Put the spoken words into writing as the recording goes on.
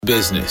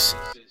Business,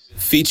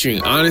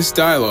 featuring honest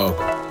dialogue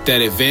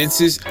that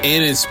advances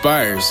and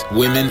inspires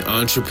women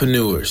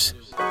entrepreneurs.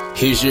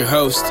 Here's your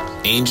host,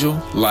 Angel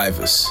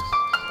Livas.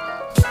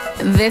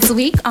 This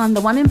week on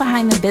The Woman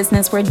Behind the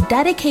Business, we're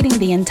dedicating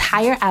the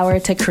entire hour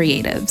to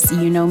creatives.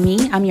 You know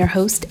me, I'm your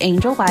host,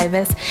 Angel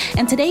Livas,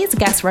 and today's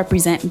guests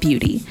represent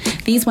beauty.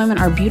 These women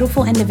are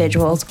beautiful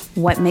individuals.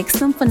 What makes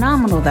them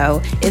phenomenal,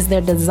 though, is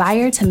their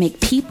desire to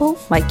make people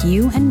like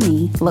you and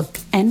me look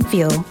and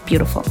feel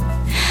beautiful.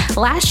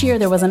 Last year,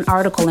 there was an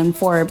article in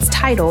Forbes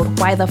titled,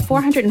 "Why the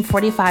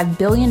 $445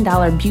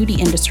 billion beauty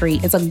industry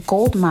is a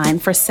gold mine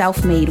for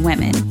self-made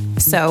women."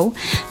 So,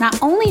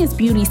 not only is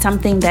beauty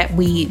something that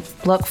we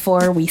look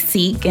for, we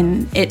seek,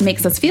 and it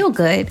makes us feel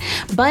good,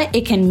 but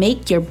it can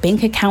make your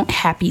bank account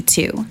happy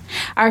too.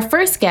 Our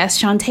first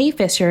guest, Shawtay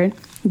Fisher,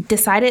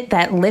 decided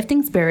that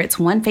lifting spirits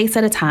one face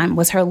at a time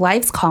was her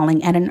life's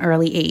calling at an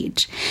early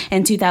age.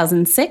 In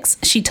 2006,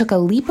 she took a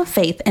leap of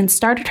faith and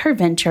started her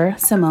venture,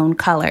 Simone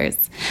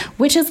Colors,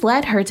 which has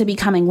led her to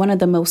becoming one of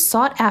the most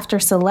sought-after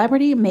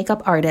celebrity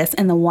makeup artists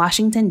in the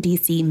Washington,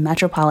 D.C.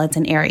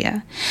 metropolitan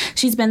area.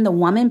 She's been the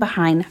woman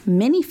behind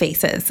many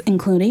faces,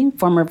 including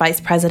former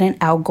Vice President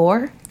Al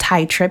Gore,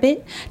 Tye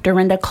Tribbett,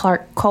 Dorinda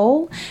Clark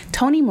Cole,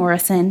 Toni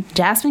Morrison,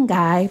 Jasmine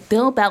Guy,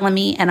 Bill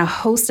Bellamy, and a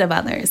host of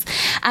others.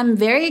 I'm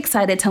very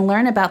excited to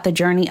learn about the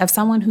journey of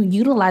someone who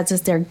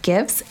utilizes their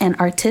gifts and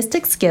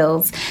artistic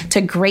skills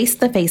to grace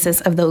the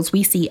faces of those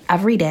we see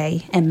every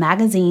day in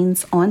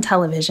magazines, on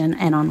television,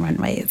 and on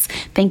runways.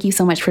 Thank you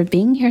so much for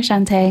being here,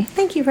 Shawtay.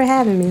 Thank you for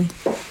having me.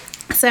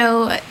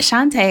 So,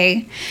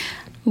 Shawtay,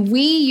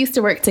 we used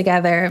to work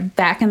together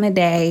back in the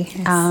day.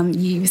 Yes.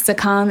 You used to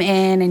come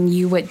in and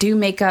you would do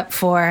makeup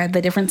for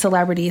the different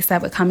celebrities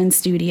that would come in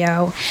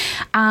studio.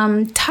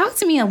 Talk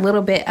to me a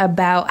little bit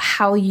about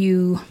how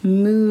you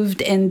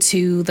moved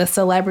into the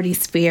celebrity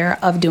sphere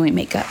of doing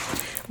makeup.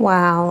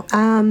 Wow.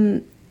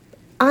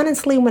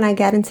 Honestly, when I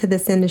got into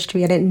this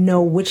industry, I didn't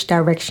know which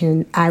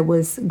direction I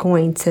was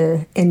going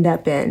to end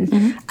up in.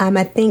 Mm-hmm.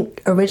 I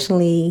think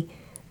originally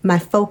my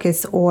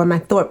focus or my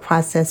thought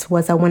process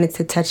was I wanted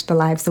to touch the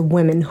lives of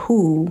women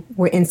who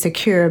were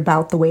insecure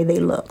about the way they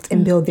looked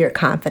and build their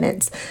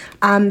confidence.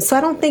 So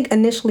I don't think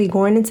initially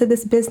going into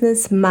this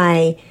business,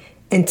 my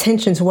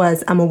intentions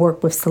was I'm going to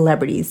work with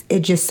celebrities.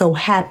 It just so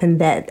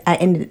happened that I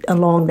ended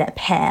along that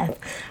path.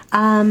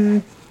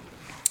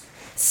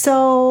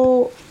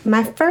 So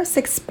my first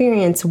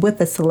experience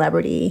with a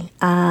celebrity,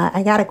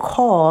 I got a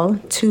call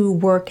to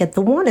work at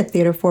the Warner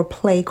Theater for a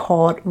play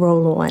called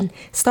Roll On,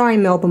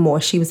 starring Melba Moore.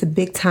 She was a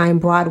big-time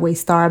Broadway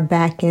star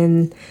back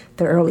in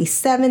the early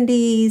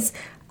 70s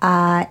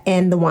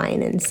and the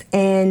Winans.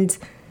 And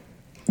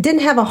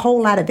didn't have a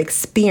whole lot of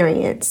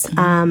experience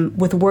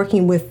with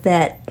working with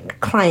that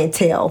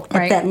clientele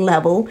at that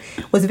level.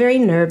 Was very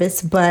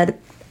nervous, but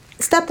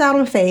stepped out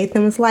on faith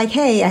and was like,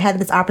 hey, I had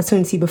this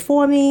opportunity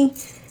before me.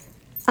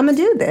 I'm going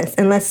to do this,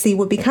 and let's see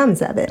what becomes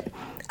of it.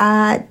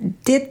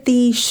 Did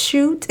the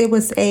shoot. It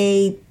was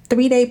a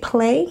 3-day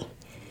play,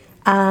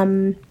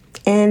 and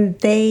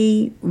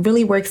they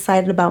really were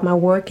excited about my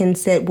work and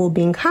said, we'll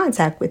be in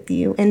contact with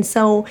you. And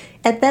so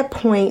at that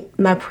point,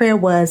 my prayer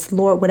was,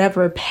 Lord,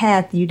 whatever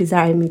path you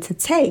desire me to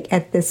take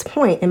at this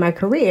point in my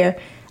career,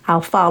 I'll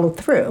follow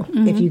through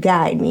if you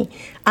guide me.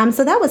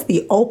 So that was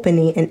the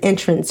opening and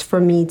entrance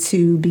for me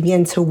to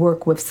begin to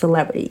work with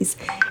celebrities.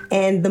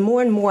 And the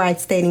more and more I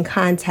stayed in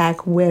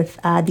contact with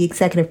the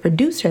executive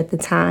producer at the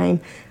time,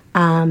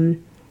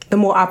 the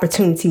more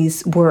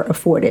opportunities were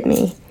afforded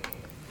me.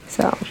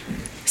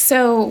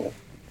 So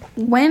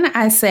when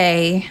I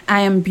say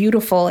I am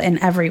beautiful in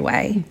every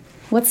way,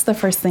 what's the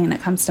first thing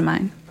that comes to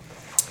mind?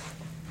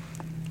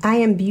 I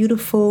am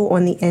beautiful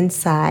on the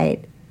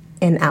inside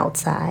and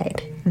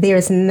outside.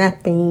 There's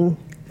nothing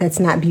that's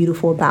not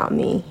beautiful about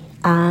me.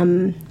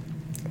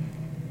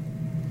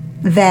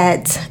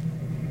 That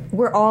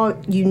we're all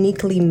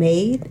uniquely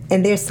made,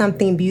 and there's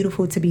something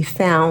beautiful to be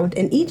found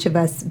in each of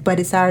us,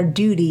 but it's our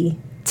duty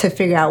to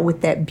figure out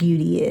what that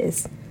beauty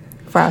is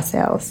for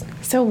ourselves.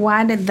 So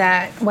why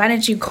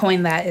did you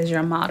coin that as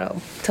your motto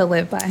to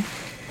live by?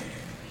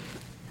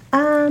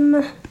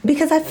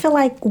 Because I feel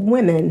like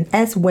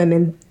as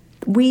women,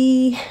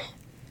 we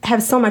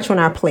have so much on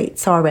our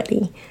plates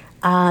already.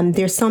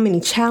 There's so many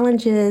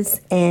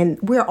challenges, and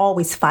we're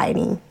always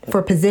fighting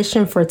for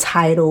position, for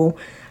title.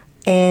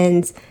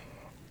 And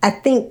I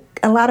think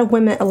a lot of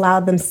women allow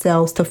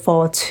themselves to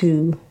fall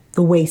to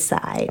the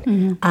wayside,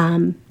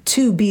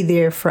 to be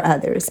there for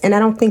others. And I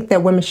don't think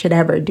that women should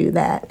ever do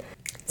that.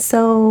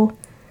 So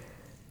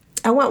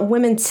I want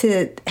women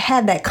to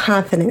have that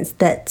confidence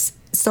that's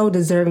so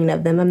deserving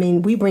of them. I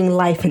mean, we bring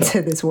life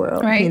into this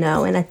world,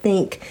 and I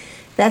think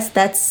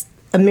that's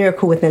a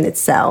miracle within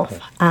itself.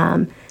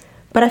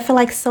 But I feel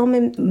like so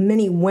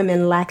many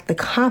women lack the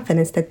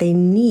confidence that they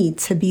need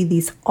to be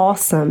these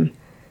awesome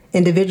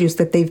individuals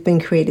that they've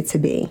been created to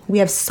be. We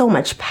have so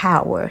much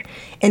power.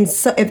 And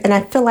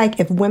I feel like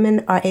if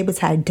women are able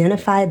to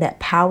identify that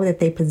power that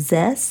they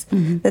possess,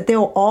 that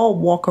they'll all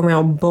walk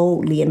around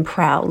boldly and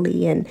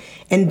proudly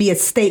and be a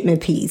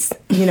statement piece,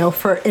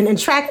 and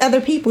attract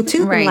other people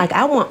too. Right. Like,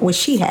 I want what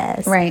she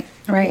has. Right.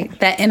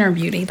 That inner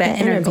beauty,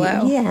 that inner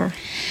glow. Yeah.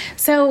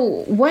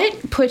 So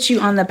what puts you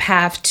on the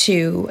path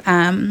to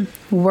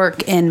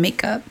work in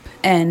makeup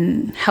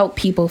and help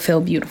people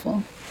feel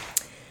beautiful?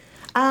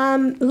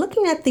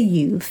 Looking at the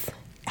youth,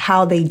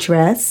 how they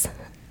dress,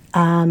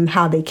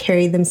 how they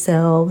carry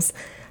themselves,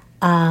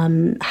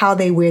 how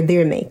they wear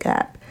their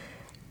makeup.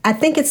 I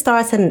think it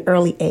starts at an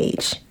early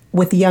age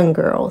with young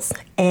girls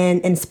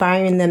and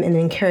inspiring them and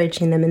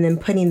encouraging them and then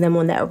putting them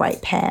on that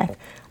right path.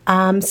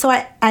 So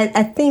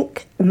I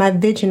think my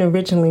vision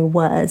originally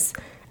was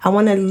I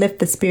want to lift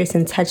the spirits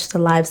and touch the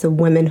lives of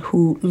women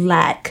who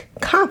lack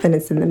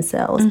confidence in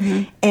themselves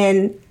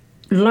and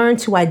learn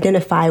to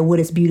identify what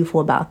is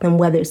beautiful about them,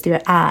 whether it's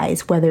their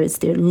eyes, whether it's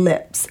their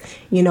lips,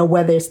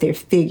 whether it's their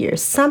figure,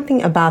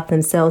 something about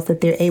themselves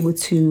that they're able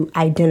to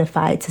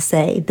identify to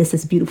say, this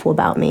is beautiful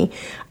about me.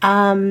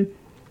 And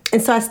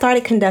so I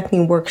started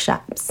conducting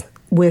workshops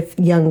with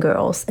young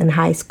girls in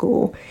high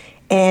school.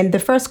 And the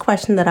first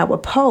question that I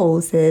would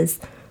pose is,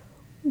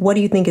 what do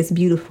you think is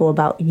beautiful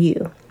about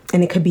you?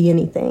 And it could be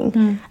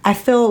anything. I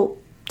feel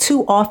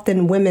too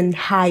often women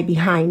hide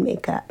behind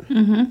makeup.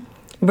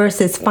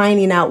 Versus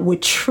finding out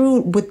what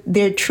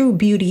their true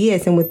beauty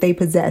is and what they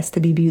possess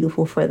to be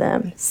beautiful for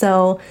them.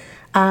 So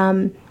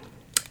I've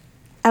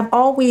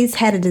always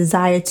had a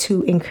desire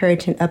to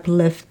encourage and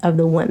uplift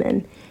other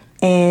women.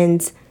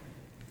 And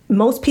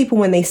most people,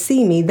 when they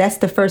see me, that's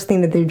the first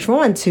thing that they're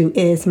drawn to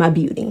is my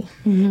beauty.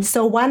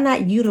 So why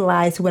not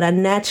utilize what I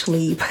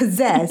naturally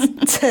possess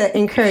to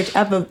encourage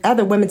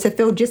other women to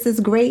feel just as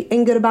great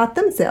and good about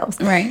themselves?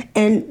 Right.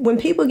 And when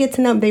people get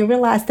to know them, they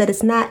realize that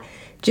it's not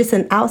just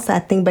an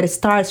outside thing, but it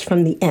starts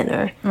from the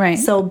inner. Right.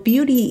 So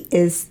beauty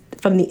is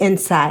from the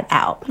inside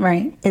out.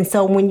 Right. And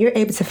so when you're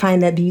able to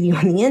find that beauty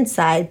on the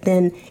inside,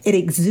 then it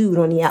exudes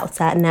on the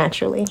outside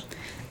naturally.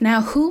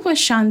 Now, who was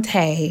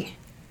Shawtay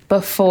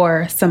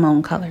before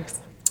Simone Colors?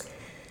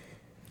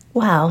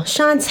 Wow.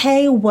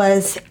 Shawtay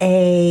was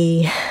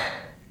a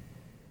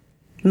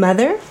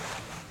mother,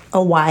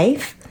 a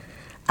wife,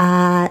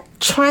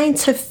 trying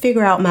to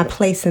figure out my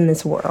place in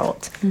this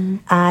world.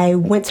 I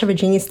went to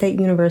Virginia State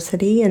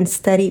University and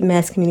studied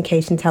mass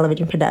communication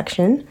television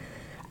production.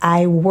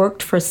 I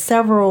worked for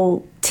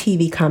several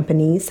TV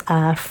companies,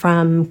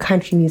 from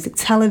country music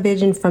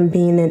television, from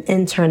being an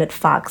intern at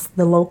Fox,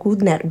 the local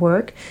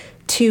network,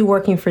 to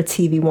working for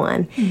TV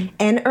One.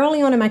 And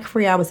early on in my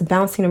career, I was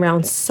bouncing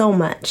around so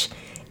much.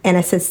 And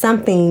I said,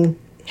 something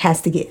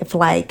has to give.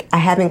 Like, I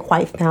haven't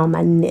quite found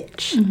my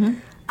niche.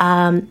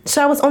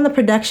 So I was on the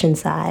production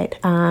side,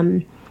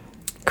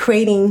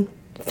 creating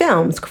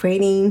films,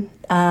 creating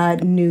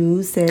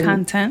news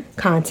and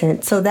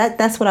content. So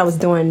that's what I was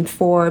doing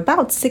for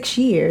about 6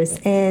 years.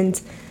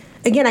 And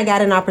again, I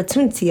got an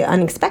opportunity, an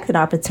unexpected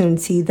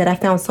opportunity that I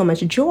found so much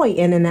joy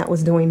in, and that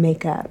was doing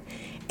makeup.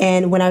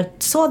 And when I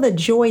saw the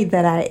joy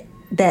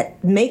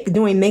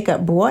doing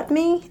makeup brought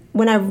me,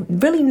 when I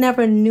really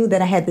never knew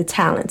that I had the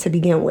talent to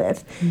begin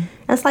with,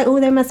 I was like,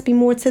 oh, there must be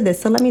more to this.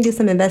 So let me do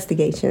some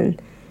investigation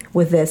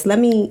with this. Let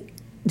me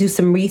do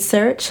some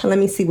research. Let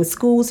me see what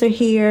schools are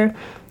here.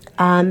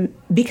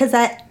 Because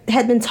I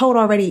had been told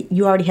already,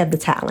 you already have the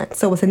talent.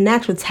 So it was a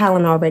natural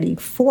talent already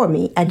for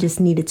me. I just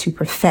needed to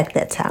perfect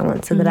that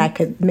talent so that I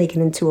could make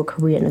it into a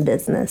career in a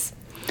business.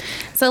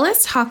 So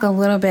let's talk a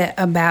little bit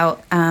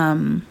about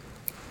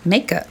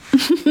makeup,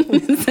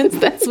 since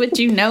that's what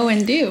you know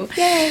and do.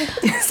 Yay.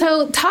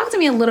 So talk to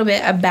me a little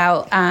bit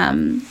about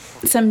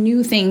some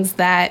new things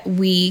that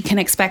we can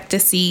expect to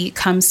see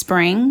come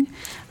spring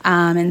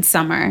and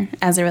summer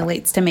as it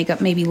relates to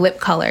makeup, maybe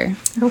lip color.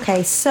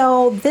 Okay,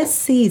 so this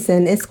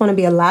season it's going to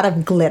be a lot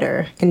of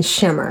glitter and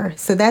shimmer.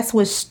 So that's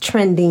what's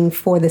trending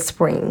for the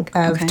spring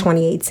of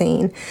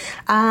 2018.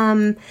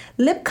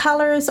 Lip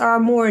colors are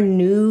more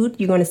nude.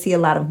 You're going to see a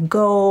lot of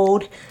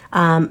gold,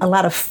 a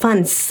lot of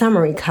fun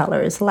summery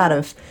colors, a lot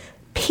of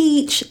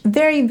peach,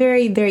 very,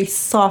 very, very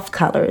soft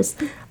colors.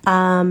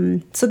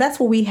 So that's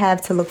what we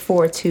have to look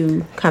forward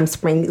to come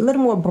spring. A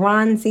little more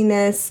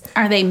bronziness.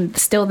 Are they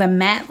still the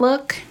matte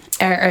look?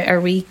 Are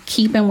we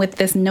keeping with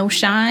this no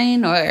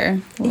shine, or?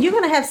 You're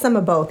going to have some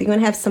of both. You're going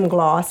to have some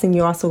gloss, and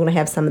you're also going to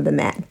have some of the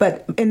matte.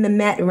 But in the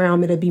matte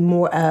realm, it'll be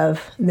more of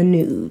the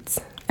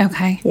nudes.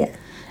 Okay. Yeah.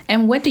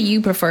 And what do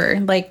you prefer?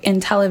 Like in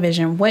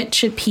television, what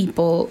should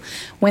people,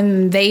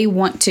 when they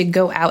want to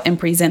go out and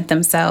present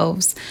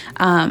themselves,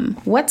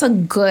 what's a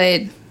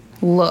good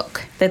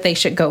look that they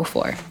should go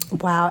for?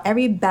 Wow,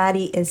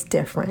 everybody is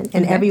different,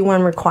 and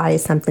everyone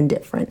requires something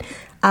different.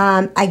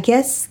 I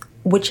guess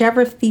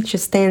whichever feature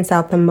stands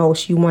out the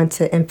most, you want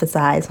to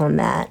emphasize on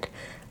that.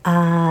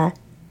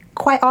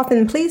 Quite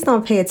often, please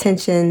don't pay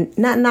attention,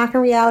 not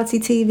knocking reality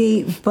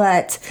TV,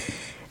 but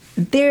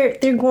they're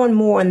going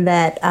more on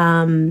that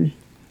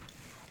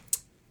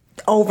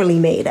overly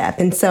made up.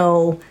 And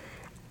so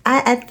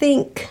I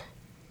think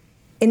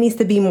it needs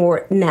to be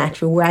more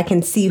natural, where I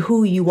can see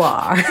who you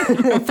are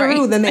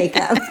through the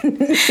makeup.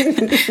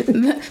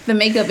 The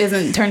makeup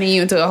isn't turning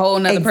you into a whole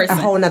nother person.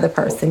 A whole nother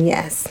person,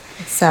 yes.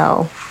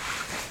 So,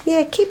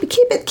 yeah, keep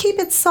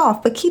it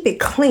soft, but keep it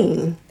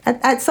clean.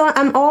 So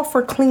I'm all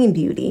for clean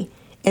beauty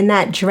and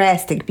not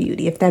drastic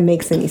beauty, if that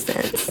makes any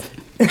sense.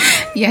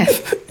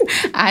 Yes,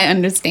 I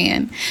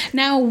understand.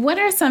 Now, what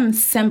are some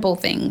simple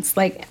things?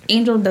 Like,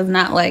 Angel does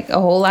not like a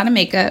whole lot of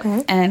makeup,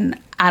 and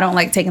I don't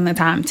like taking the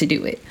time to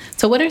do it.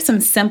 So what are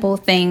some simple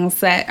things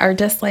that are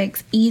just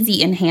like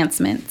easy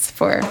enhancements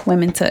for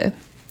women to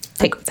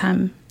take the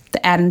time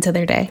to add into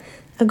their day?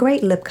 A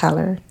great lip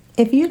color.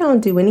 If you don't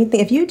do anything,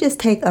 if you just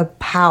take a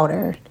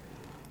powder,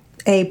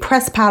 a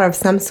pressed powder of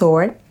some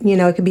sort,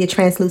 it could be a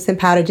translucent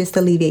powder just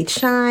to alleviate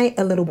shine,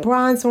 a little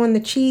bronzer on the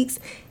cheeks,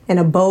 and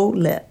a bold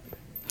lip.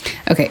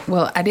 Okay,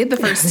 well, I did the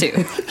first two.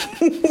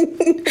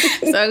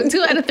 So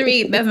 2 out of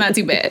 3, that's not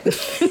too bad.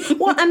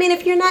 Well, I mean,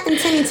 if you're not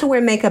intending to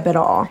wear makeup at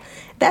all,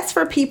 that's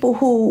for people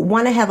who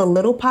want to have a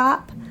little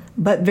pop,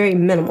 but very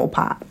minimal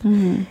pop.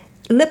 Mm-hmm.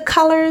 Lip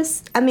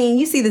colors, I mean,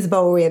 you see this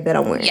bold red that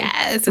I'm wearing.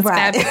 Yes, it's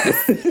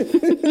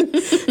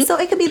fabulous. So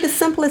it could be the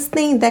simplest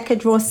thing that could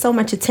draw so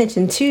much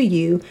attention to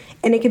you,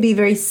 and it could be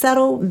very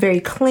subtle, very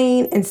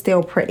clean, and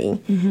still pretty.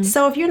 Mm-hmm.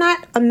 So if you're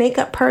not a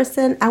makeup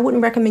person, I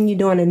wouldn't recommend you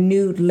doing a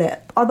nude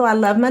lip. Although I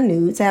love my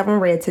nudes. I haven't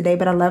red today,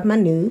 but I love my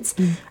nudes.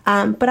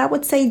 Mm-hmm. But I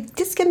would say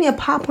just give me a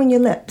pop on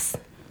your lips.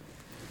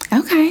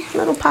 Okay. A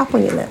little pop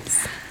on your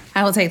lips.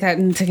 I will take that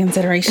into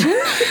consideration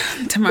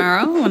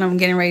tomorrow when I'm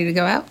getting ready to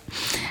go out.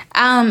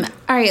 All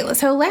right,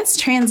 so let's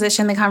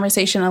transition the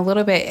conversation a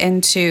little bit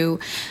into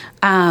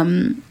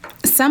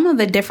some of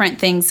the different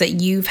things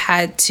that you've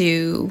had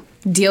to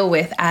deal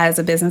with as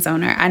a business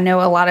owner. I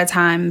know a lot of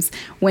times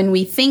when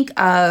we think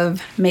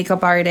of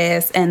makeup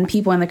artists and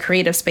people in the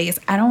creative space,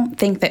 I don't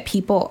think that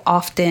people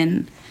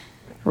often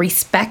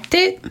respect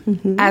it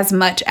as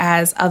much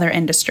as other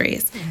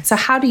industries. So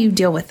how do you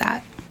deal with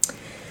that?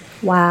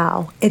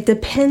 Wow. It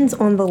depends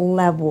on the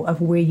level of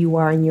where you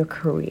are in your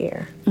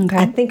career. Okay.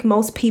 I think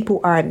most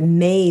people are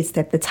amazed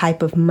at the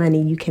type of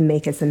money you can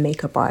make as a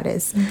makeup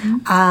artist.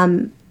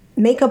 Mm-hmm.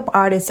 Makeup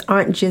artists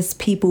aren't just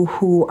people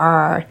who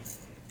are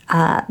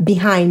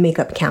behind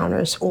makeup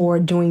counters or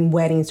doing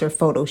weddings or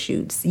photo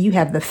shoots. You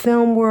have the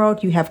film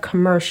world, you have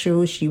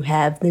commercials, you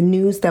have the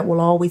news that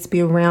will always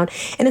be around.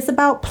 And it's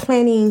about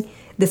planting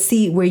the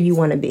seed where you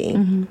want to be.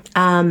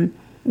 Mm-hmm.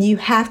 You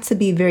have to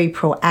be very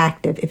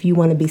proactive if you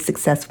want to be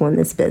successful in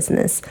this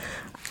business.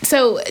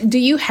 So do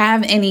you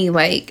have any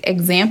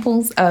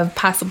examples of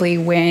possibly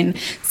when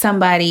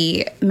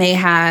somebody may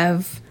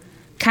have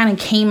kind of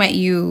came at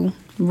you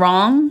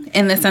wrong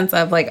in the sense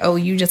of oh,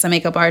 you just a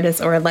makeup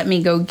artist, or let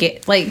me go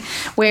get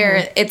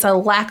where it's a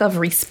lack of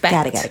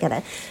respect? Got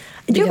it.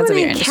 Because of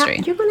your industry.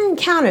 You're going to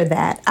encounter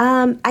that.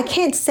 I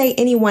can't say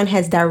anyone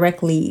has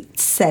directly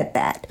said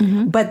that,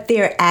 but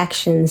their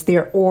actions,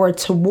 their aura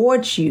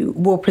towards you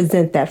will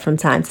present that from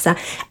time to time.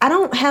 I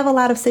don't have a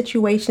lot of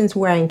situations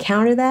where I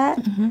encounter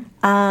that.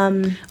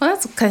 Well,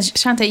 that's because,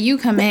 Shawtay, you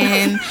come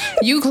in,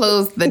 you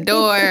close the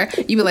door,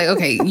 you be like,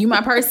 okay, you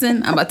my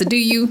person, I'm about to do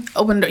you,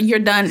 open the door, you're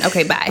done,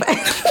 okay, bye.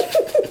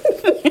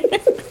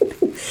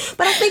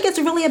 But I think it's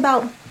really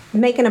about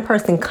making a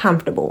person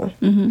comfortable.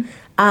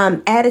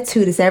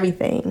 Attitude is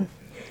everything.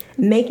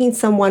 Making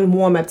someone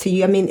warm up to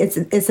you. I mean,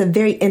 it's a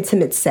very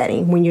intimate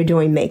setting when you're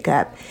doing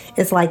makeup.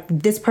 It's like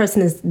this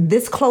person is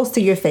this close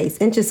to your face,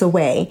 inches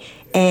away,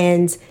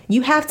 and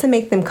you have to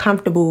make them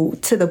comfortable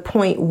to the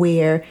point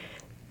where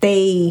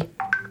I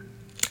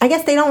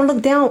guess they don't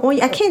look down on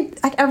you.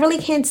 I really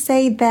can't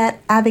say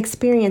that I've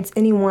experienced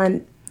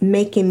anyone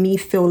making me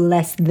feel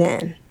less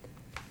than.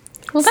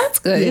 Well, that's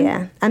good.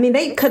 Yeah. I mean,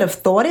 they could have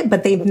thought it,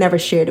 but they've never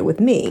shared it with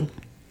me.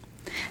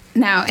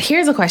 Now,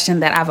 here's a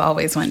question that I've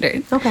always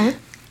wondered. Okay.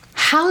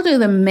 How do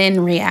the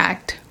men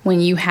react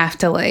when you have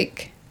to,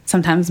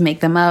 sometimes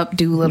make them up,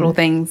 do little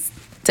things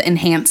to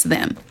enhance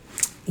them?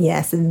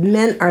 Yes,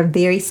 men are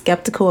very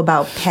skeptical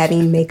about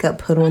having makeup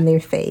put on their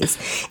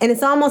face. And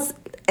it's almost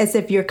as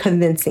if you're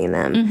convincing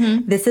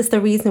them. This is the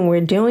reason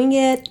we're doing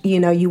it.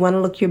 You want to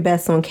look your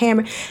best on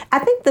camera. I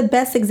think the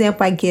best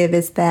example I give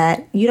is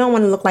that you don't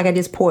want to look like I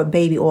just poured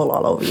baby oil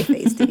all over your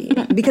face, do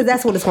you? Because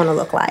that's what it's going to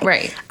look like.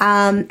 Right.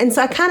 And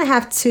so I kind of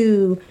have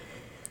to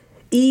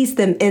ease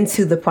them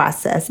into the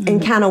process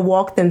and kind of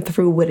walk them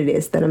through what it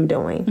is that I'm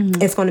doing.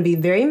 It's going to be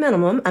very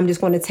minimum. I'm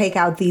just going to take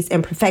out these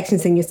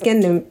imperfections in your skin,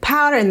 then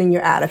powder, and then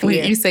you're out of here.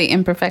 Wait, you say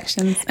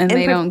imperfections and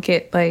they don't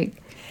get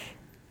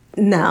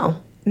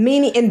No.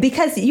 Meaning, and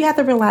because you have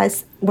to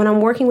realize when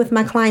I'm working with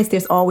my clients,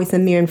 there's always a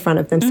mirror in front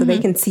of them so they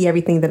can see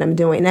everything that I'm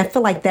doing. And I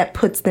feel like that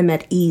puts them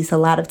at ease a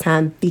lot of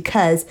time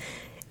because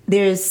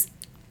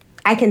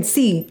I can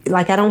see,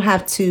 I don't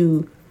have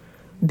to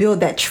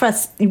build that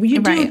trust. You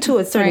do to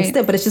a certain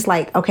extent, but it's just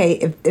like,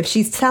 okay, if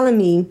she's telling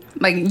me,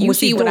 like, you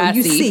see what I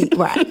see.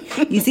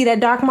 Right. You see that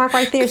dark mark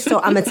right there? So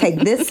I'm going to take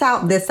this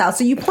out.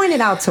 So you point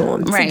it out to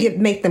them to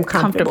make them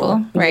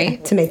comfortable. Right.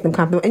 Yeah, to make them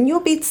comfortable. And you'll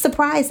be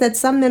surprised that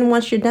some men,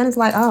 once you're done, it's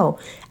like, oh,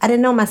 I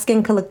didn't know my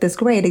skin could look this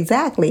great.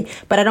 Exactly.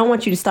 But I don't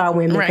want you to start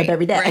wearing makeup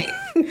every day.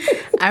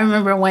 I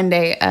remember one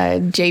day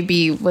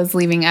JB was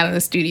leaving out of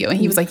the studio and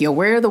he was like, yo,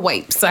 where are the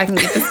wipes so I can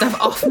get this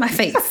stuff off my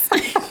face?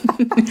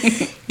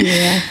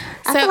 Yeah.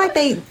 I feel like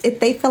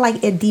they feel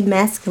like it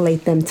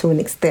demasculates them to an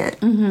extent.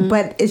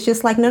 But it's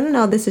just like,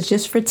 no, this is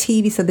just for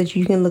TV so that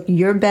you can look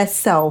your best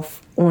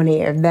self on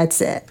air. That's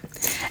it.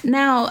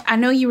 Now, I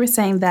know you were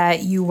saying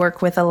that you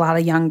work with a lot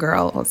of young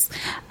girls.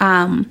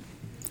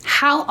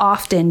 How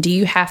often do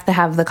you have to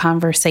have the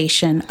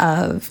conversation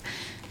of,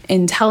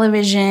 in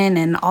television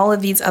and all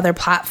of these other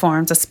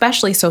platforms,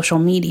 especially social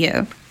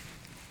media,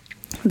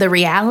 the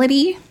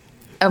reality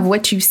of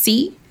what you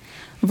see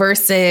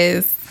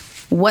versus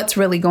what's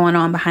really going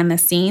on behind the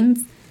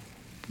scenes?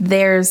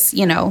 There's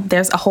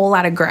a whole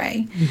lot of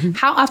gray.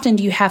 How often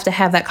do you have to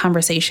have that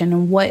conversation,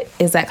 and what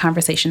is that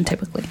conversation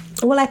typically?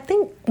 Well, I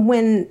think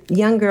when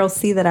young girls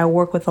see that I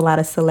work with a lot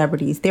of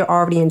celebrities, they're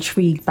already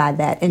intrigued by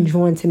that and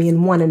drawn to me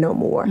and want to know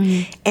more.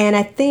 And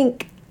I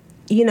think,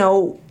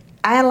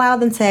 I allow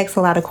them to ask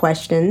a lot of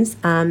questions,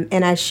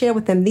 and I share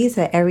with them these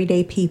are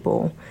everyday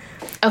people.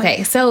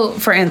 Okay, so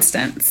for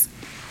instance,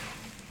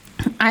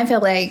 I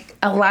feel like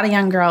a lot of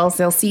young girls,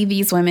 they'll see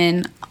these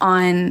women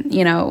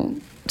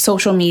on,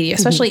 social media,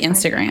 especially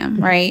Instagram,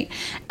 right?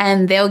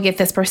 And they'll get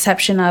this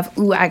perception of,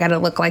 ooh, I got to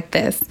look like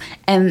this.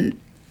 And,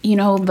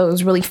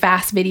 those really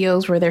fast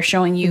videos where they're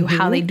showing you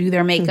how they do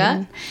their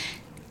makeup.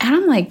 And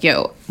I'm like,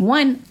 yo,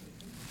 one,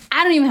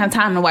 I don't even have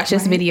time to watch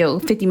this video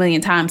 50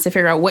 million times to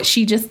figure out what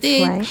she just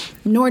did,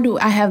 nor do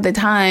I have the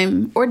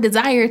time or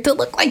desire to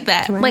look like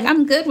that. Like,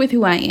 I'm good with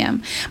who I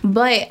am.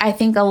 But I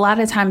think a lot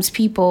of times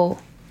people,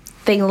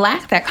 they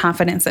lack that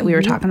confidence that we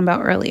were talking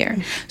about earlier.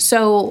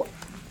 So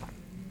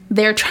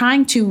they're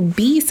trying to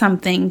be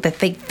something that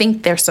they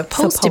think they're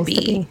supposed to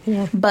be.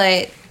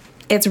 But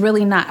it's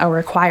really not a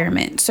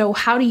requirement. So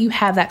how do you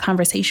have that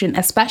conversation,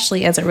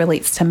 especially as it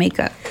relates to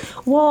makeup?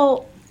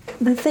 Well,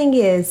 the thing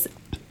is,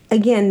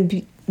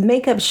 again,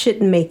 makeup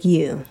shouldn't make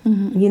you.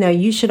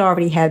 You should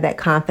already have that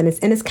confidence.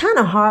 And it's kind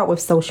of hard with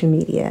social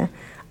media.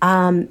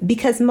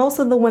 Because most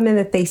of the women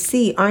that they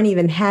see aren't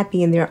even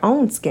happy in their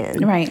own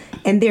skin. Right.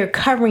 And they're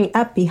covering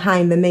up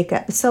behind the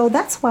makeup. So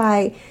that's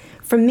why,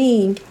 for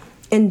me,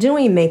 in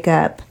doing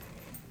makeup,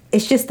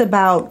 it's just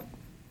about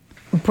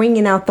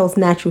bringing out those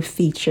natural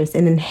features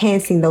and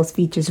enhancing those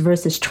features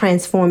versus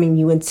transforming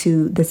you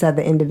into this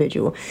other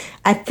individual.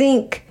 I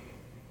think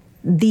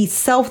the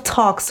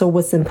self-talks are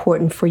what's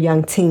important for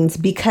young teens,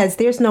 because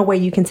there's no way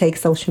you can take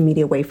social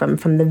media away from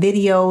the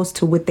videos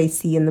to what they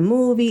see in the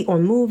movies,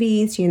 on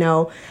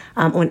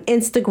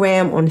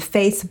Instagram, on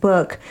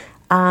Facebook.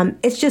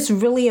 It's just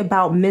really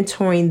about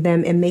mentoring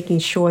them and making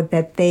sure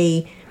that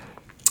they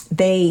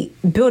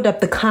build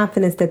up the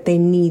confidence that they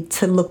need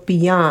to look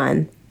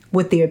beyond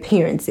what their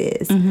appearance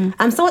is.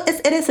 So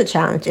it is a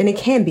challenge, and it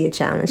can be a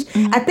challenge.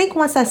 I think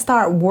once I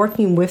start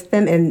working with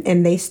them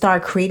and they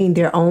start creating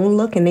their own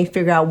look and they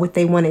figure out what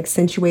they want to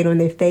accentuate on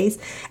their face,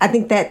 I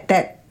think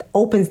that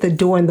opens the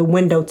door and the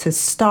window to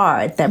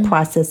start that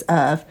process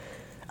of,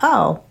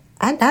 oh,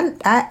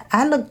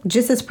 I look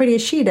just as pretty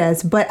as she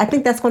does. But I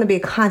think that's going to be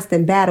a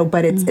constant battle.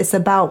 But it's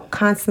about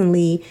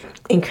constantly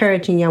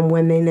encouraging young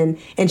women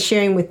and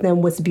sharing with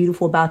them what's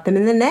beautiful about them.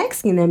 And then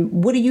asking them,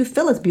 what do you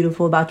feel is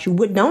beautiful about you?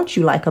 What don't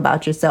you like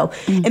about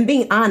yourself? And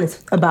being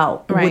honest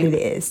about what it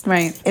is.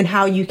 And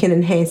how you can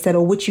enhance that,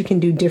 or what you can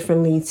do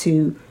differently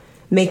to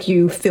make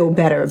you feel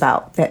better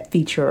about that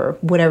feature or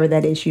whatever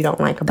that is you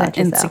don't like about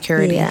yourself.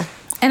 Insecurity. Yeah.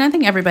 And I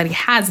think everybody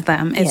has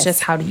them. It's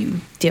just, how do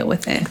you deal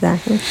with it?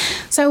 Exactly.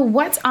 So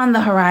what's on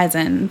the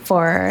horizon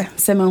for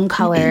Simone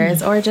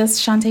Colors or just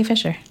Shawtay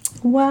Fisher?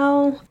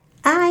 Well,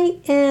 I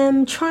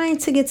am trying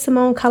to get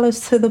Simone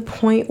Colors to the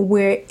point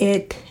where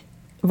it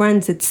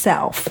runs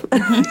itself.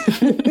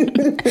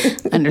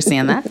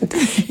 Understand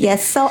that.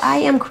 Yes, so I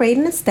am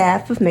creating a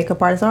staff of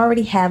makeup artists. I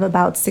already have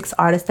about 6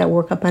 artists that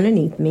work up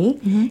underneath me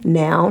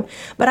now,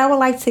 but I would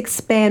like to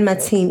expand my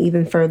team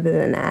even further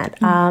than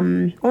that.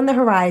 On the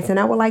horizon,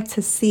 I would like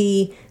to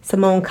see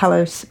Simone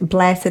Colors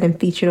blasted and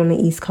featured on the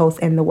East Coast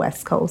and the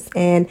West Coast,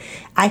 and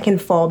I can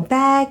fall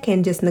back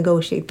and just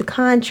negotiate the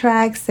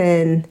contracts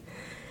and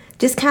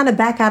just kind of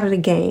back out of the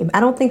game.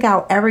 I don't think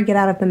I'll ever get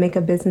out of the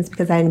makeup business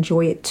because I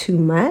enjoy it too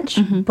much,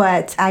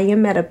 but I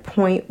am at a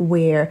point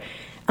where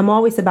I'm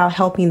always about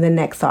helping the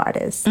next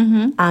artist.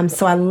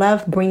 So I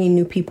love bringing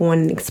new people on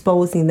and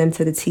exposing them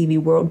to the TV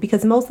world,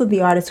 because most of the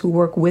artists who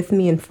work with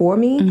me and for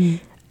me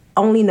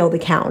only know the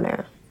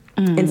counter.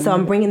 And so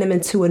I'm bringing them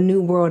into a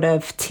new world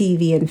of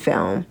TV and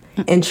film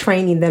and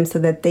training them so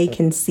that they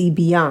can see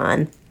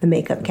beyond the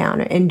makeup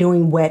counter and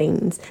doing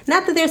weddings.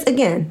 Not that there's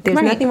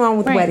nothing wrong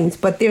with weddings,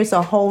 but there's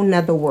a whole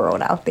nother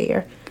world out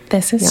there.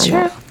 This is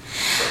true.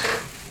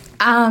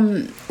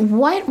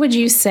 What would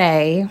you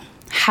say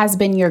has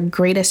been your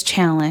greatest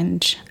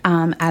challenge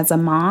as a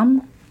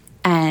mom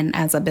and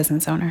as a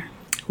business owner?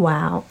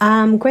 Wow.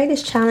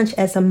 Greatest challenge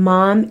as a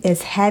mom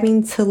is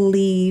having to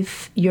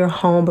leave your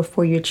home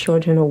before your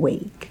children are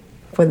awake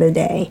for the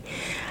day.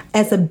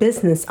 As a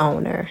business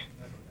owner,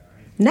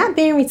 not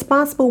being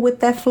responsible with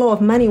that flow of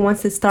money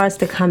once it starts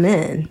to come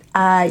in.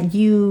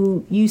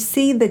 You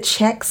see the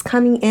checks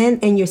coming in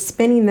and you're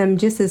spending them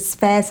just as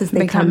fast as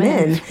they come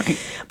in. Right.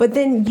 But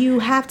then you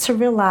have to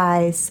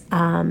realize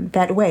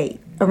that, wait,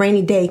 a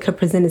rainy day could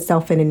present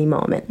itself at any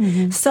moment.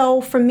 Mm-hmm.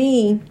 So for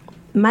me,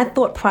 my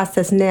thought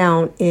process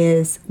now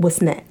is,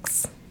 what's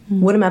next?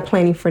 Mm-hmm. What am I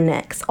planning for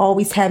next?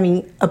 Always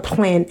having a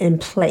plan in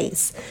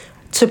place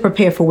to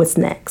prepare for what's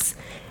next.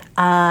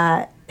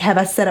 Have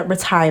I set up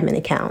retirement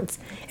accounts?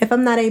 If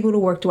I'm not able to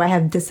work, do I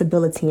have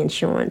disability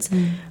insurance?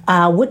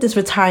 What does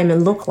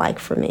retirement look like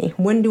for me?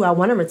 When do I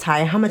want to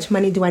retire? How much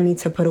money do I need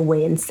to put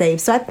away and save?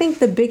 So I think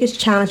the biggest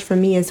challenge for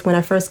me is when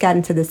I first got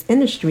into this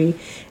industry,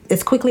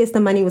 as quickly as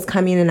the money was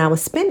coming in and I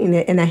was spending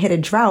it, and I hit a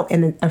drought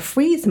and a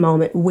freeze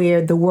moment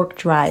where the work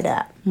dried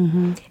up.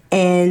 Mm-hmm.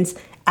 And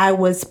I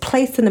was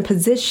placed in a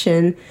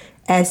position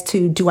as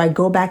to, do I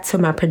go back to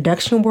my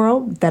production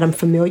world that I'm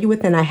familiar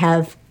with and I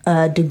have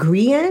a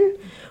degree in?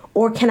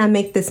 Or can I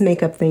make this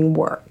makeup thing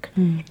work?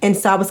 And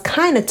so I was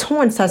kind of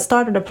torn. So I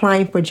started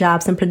applying for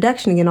jobs in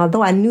production again,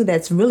 although I knew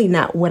that's really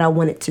not what I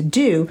wanted to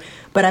do.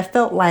 But I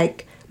felt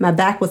like my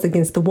back was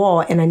against the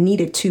wall and I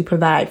needed to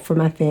provide for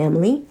my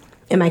family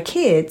and my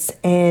kids.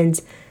 And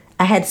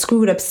I had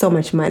screwed up so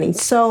much money.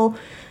 So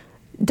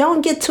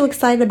don't get too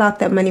excited about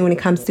that money when it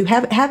comes to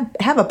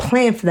have a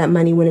plan for that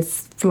money when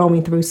it's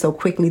flowing through so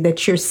quickly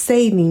that you're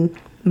saving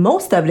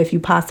most of it if you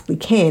possibly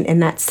can and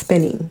not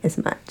spending as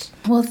much.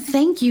 Well,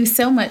 thank you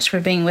so much for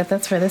being with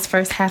us for this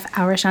first half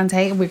hour,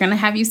 Shawtay. We're going to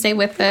have you stay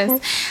with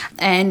us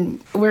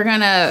and we're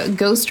going to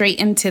go straight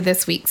into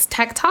this week's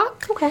Tech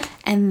Talk. Okay.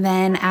 And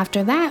then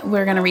after that,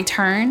 we're going to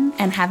return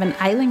and have an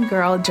island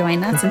girl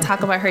join us and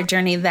talk about her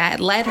journey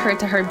that led her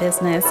to her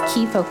business,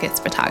 Cay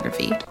Focus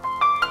Photography.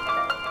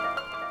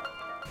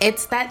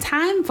 It's that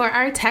time for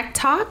our Tech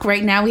Talk.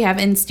 Right now we have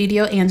in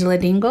studio Angela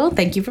Dingle.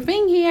 Thank you for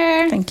being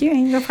here. Thank you,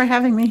 Angel, for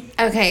having me.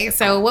 Okay,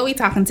 so what are we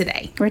talking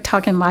today? We're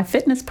talking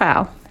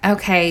MyFitnessPal.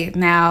 Okay,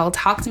 now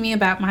talk to me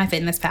about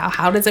MyFitnessPal.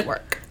 How does it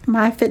work?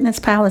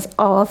 MyFitnessPal is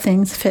all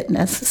things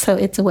fitness. So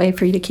it's a way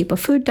for you to keep a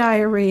food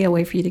diary, a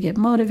way for you to get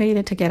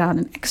motivated, to get out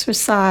and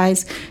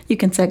exercise. You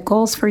can set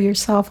goals for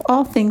yourself,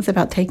 all things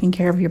about taking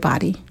care of your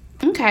body.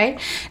 Okay.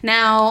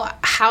 Now,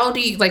 how do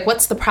you,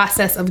 what's the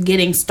process of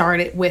getting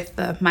started with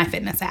the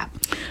MyFitness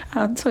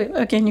app? So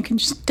again, you can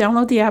just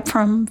download the app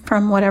from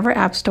whatever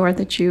app store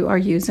that you are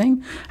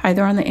using,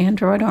 either on the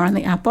Android or on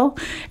the Apple,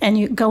 and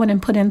you go in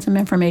and put in some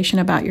information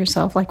about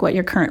yourself, like what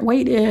your current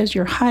weight is,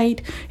 your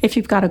height, if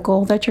you've got a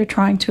goal that you're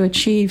trying to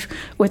achieve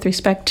with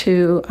respect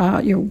to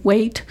your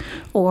weight,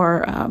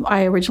 or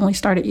I originally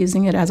started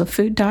using it as a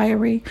food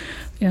diary.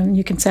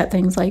 You can set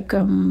things like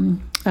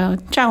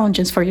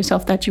challenges for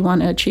yourself that you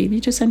want to achieve.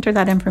 You just enter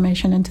that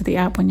information into the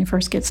app when you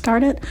first get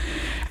started.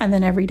 And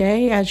then every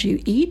day as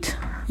you eat,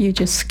 you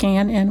just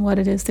scan in what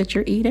it is that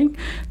you're eating.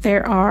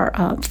 There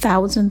are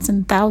thousands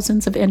and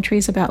thousands of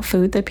entries about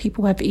food that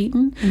people have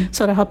eaten.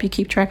 So to help you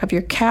keep track of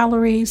your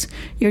calories,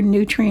 your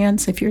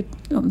nutrients, if you're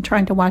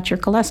trying to watch your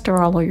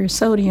cholesterol or your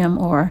sodium,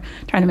 or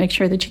trying to make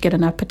sure that you get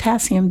enough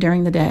potassium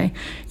during the day,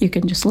 you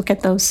can just look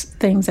at those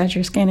things as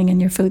you're scanning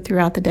in your food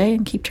throughout the day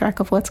and keep track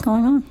of what's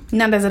going on.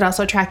 Now, does it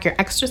also track your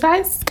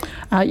exercise?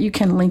 You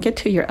can link it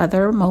to your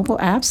other mobile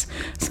apps.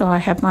 So I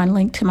have mine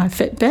linked to my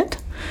Fitbit.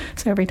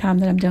 So every time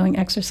that I'm doing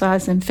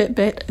exercise in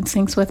Fitbit, it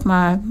syncs with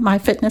my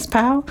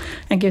MyFitnessPal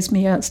and gives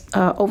me a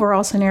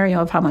overall scenario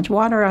of how much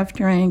water I've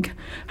drank,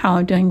 how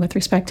I'm doing with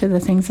respect to the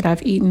things that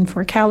I've eaten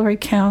for calorie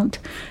count,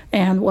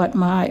 and what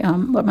my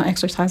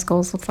exercise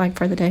goals look like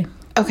for the day.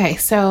 Okay,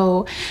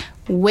 so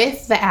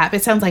with the app,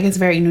 it sounds like it's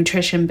very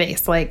nutrition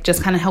based, like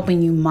just kind of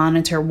helping you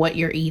monitor what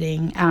you're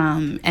eating,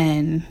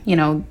 and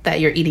that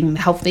you're eating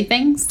healthy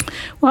things.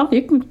 Well,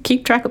 you can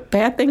keep track of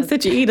bad things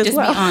that you eat as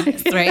well.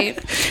 Just be honest,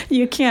 right?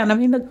 You can. I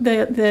mean,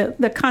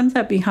 the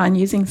concept behind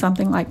using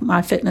something like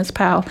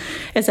MyFitnessPal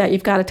is that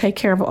you've got to take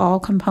care of all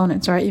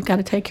components, right? You've got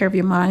to take care of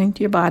your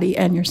mind, your body,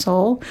 and your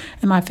soul.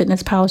 And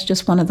MyFitnessPal is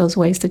just one of those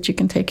ways that you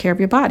can take care of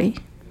your body.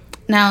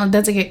 Now,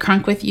 does it get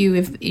crunk with you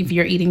if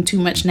you're eating too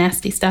much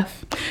nasty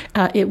stuff?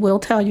 It will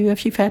tell you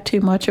if you've had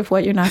too much of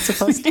what you're not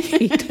supposed to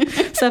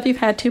eat. So if you've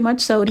had too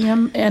much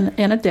sodium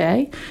in a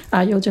day,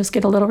 you'll just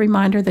get a little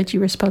reminder that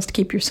you were supposed to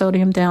keep your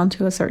sodium down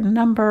to a certain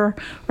number,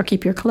 or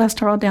keep your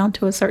cholesterol down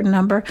to a certain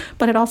number.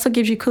 But it also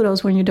gives you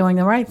kudos when you're doing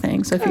the right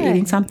thing. So if you're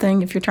eating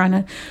something, if you're trying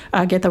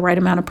to get the right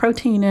amount of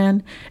protein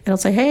in, it'll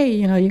say, hey,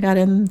 you got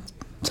in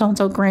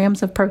so-and-so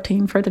grams of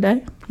protein for the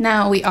day.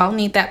 Now, we all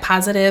need that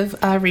positive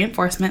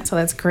reinforcement, so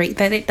that's great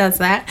that it does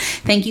that.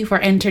 Thank you for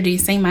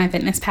introducing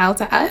MyFitnessPal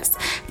to us.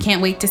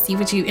 Can't wait to see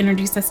what you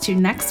introduce us to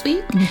next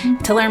week.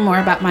 Mm-hmm. To learn more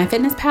about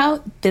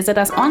MyFitnessPal, visit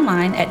us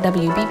online at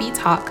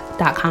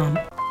wbbtalk.com.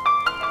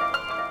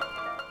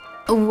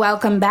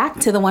 Welcome back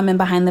to the Women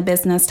Behind the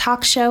Business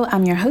Talk Show.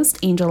 I'm your host,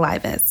 Angel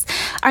Livis.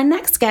 Our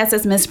next guest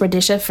is Miss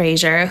Bradisha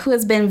Fraser, who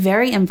has been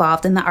very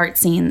involved in the art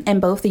scene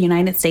in both the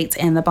United States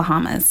and the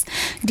Bahamas.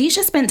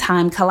 Disha spent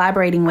time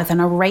collaborating with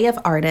an array of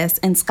artists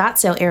in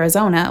Scottsdale,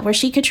 Arizona, where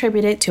she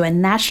contributed to a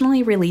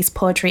nationally released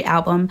poetry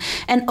album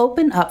and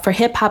opened up for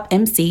hip-hop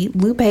MC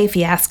Lupe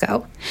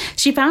Fiasco.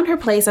 She found her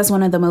place as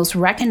one of the most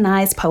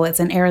recognized poets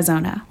in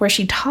Arizona, where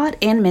she taught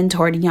and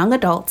mentored young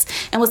adults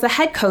and was the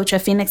head coach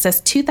of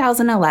Phoenix's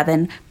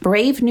 2011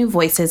 Brave New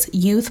Voices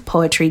Youth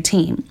Poetry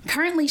Team.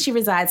 Currently, she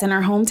resides in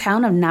her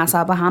hometown of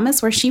Nassau,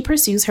 Bahamas, where she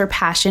pursues her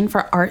passion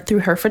for art through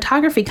her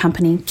photography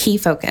company, Cay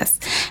Focus,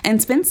 and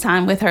spends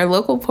time with her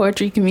local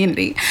poetry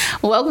community.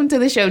 Welcome to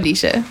the show,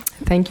 Disha.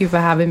 Thank you for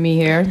having me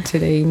here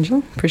today,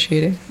 Angel.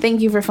 Appreciate it.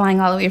 Thank you for flying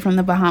all the way from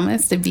the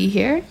Bahamas to be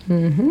here.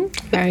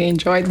 I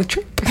enjoyed the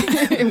trip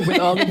with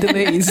all the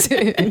delays.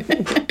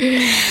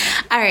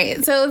 All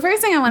right. So the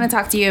first thing I want to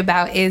talk to you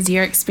about is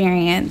your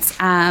experience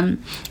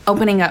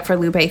opening up for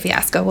Lupe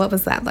Fiasco. What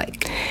was that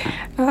like?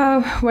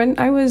 When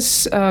I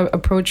was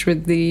approached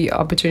with the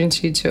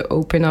opportunity to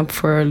open up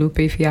for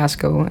Lupe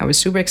Fiasco, I was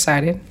super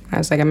excited. I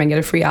was like, I might get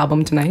a free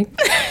album tonight.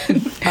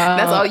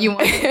 That's all you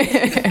want.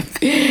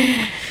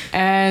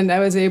 And I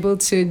was able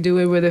to do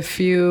it with a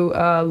few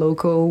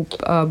local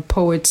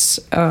poets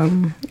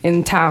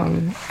in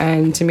town,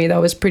 and to me that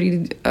was a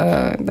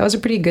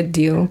pretty good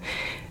deal,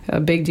 a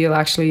big deal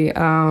actually.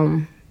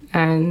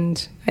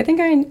 And I think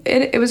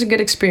it was a good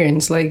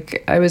experience.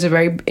 Like, it was a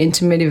very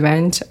intimate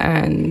event,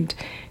 and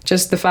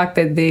just the fact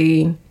that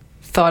they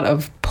thought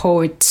of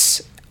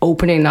poets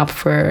opening up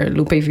for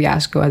Lupe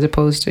Fiasco as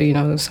opposed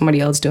to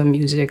somebody else doing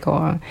music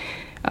or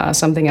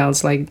something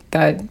else, like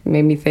that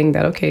made me think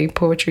that, okay,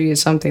 poetry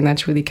is something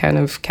that's really kind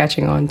of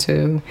catching on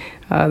to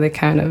the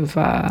kind of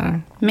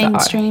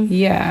mainstream.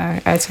 Yeah,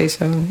 I'd say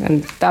so.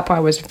 And that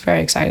part was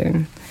very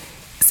exciting.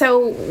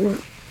 So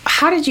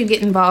how did you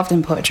get involved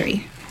in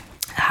poetry?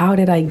 How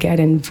did I get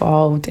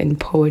involved in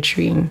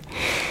poetry?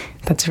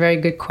 That's a very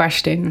good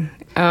question.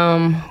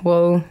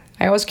 Well,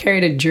 I always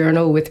carried a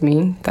journal with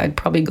me that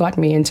probably got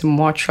me into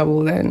more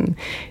trouble than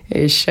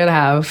it should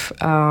have.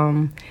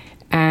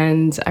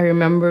 And I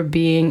remember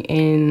being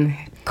in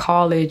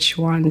college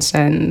once,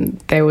 and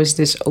there was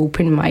this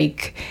open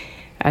mic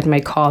at my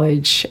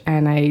college,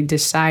 and I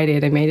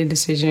made a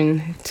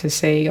decision to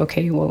say,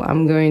 okay, well,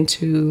 I'm going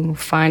to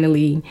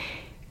finally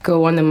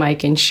go on the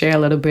mic and share a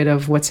little bit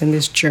of what's in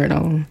this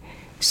journal.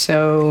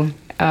 So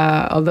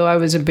although I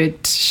was a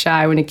bit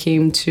shy when it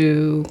came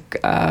to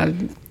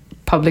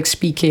public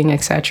speaking,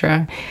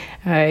 etc.,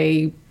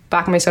 I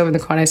back myself in the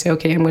corner and say,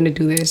 okay, I'm going to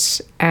do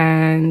this.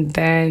 And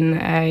then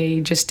I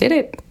just did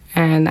it.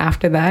 And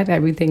after that,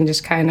 everything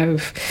just kind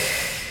of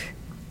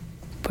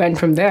went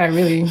from there,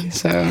 really.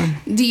 So,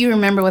 do you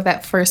remember what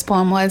that first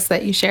poem was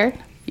that you shared?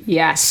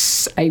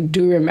 Yes, I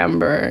do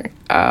remember.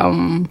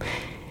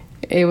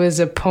 It was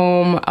a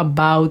poem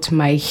about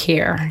my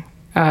hair.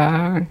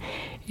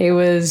 It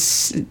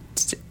was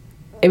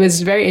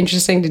very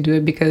interesting to do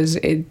it because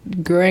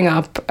growing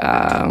up,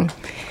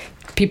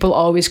 people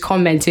always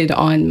commented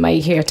on my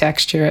hair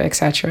texture,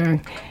 etc.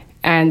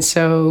 And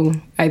so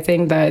I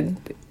think that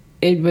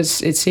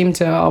it seemed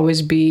to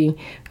always be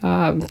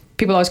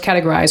people always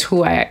categorize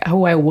who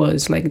I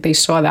was. Like, they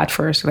saw that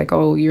first, like,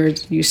 oh,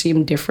 you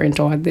seem different,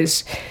 or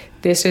this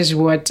is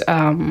what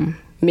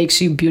makes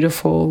you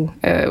beautiful.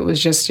 It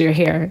was just your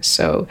hair.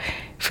 So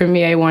for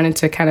me, I wanted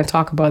to kind of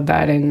talk about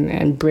that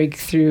and break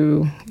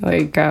through,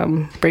 like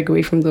break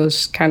away from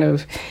those kind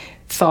of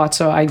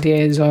thoughts or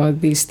ideas or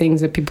these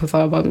things that people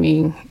thought about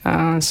me.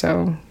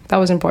 So that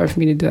was important for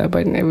me to do that.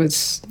 But it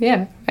was,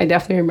 yeah, I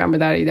definitely remember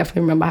that. I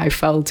definitely remember how I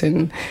felt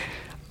and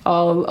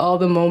all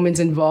the moments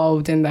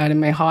involved in that,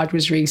 and my heart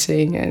was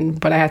racing,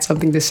 but I had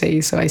something to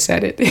say, so I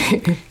said it.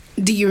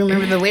 Do you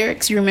remember the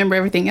lyrics? You remember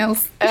everything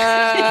else?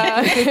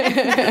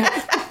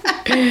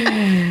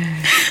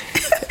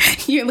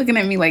 You're looking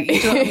at me like,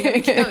 Angel, I'm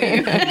gonna kill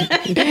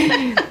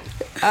you.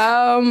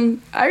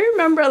 I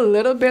remember a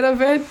little bit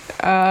of it.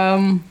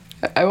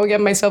 I won't get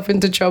myself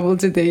into trouble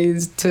today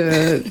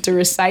to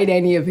recite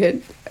any of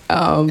it.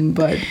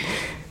 But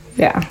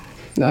yeah,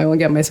 no, I won't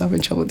get myself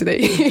in trouble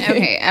today.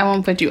 Okay, I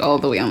won't put you all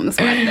the way on the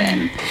spot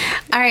then.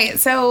 All right,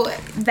 so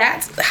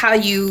that's how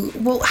did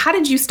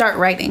you start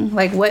writing?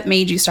 Like, what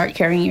made you start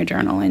carrying your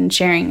journal and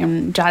sharing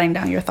and jotting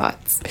down your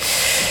thoughts?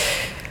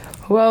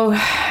 Well,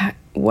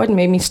 what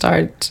made me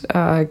start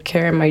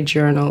carrying my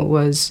journal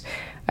was,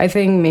 I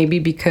think maybe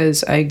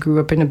because I grew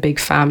up in a big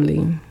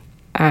family.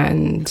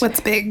 And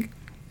what's big?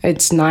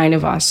 It's 9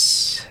 of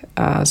us.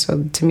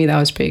 So to me, that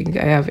was big.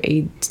 I have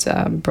 8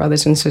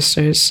 brothers and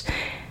sisters.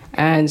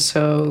 And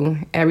so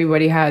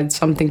everybody had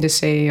something to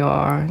say,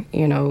 or,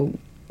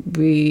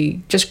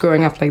 we just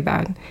growing up like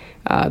that.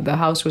 The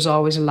house was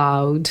always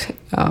loud,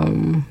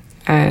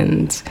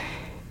 and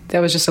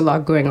there was just a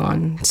lot going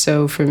on.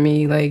 So for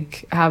me,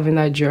 like, having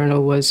that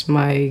journal was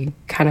my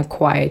kind of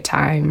quiet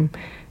time,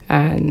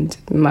 and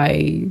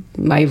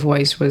my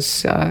voice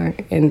was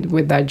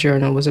with that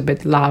journal was a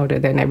bit louder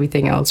than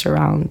everything else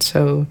around.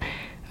 So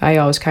I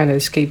always kind of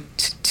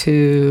escaped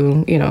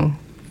to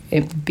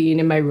being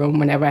in my room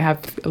whenever I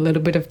have a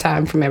little bit of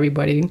time from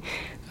everybody,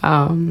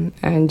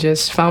 and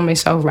just found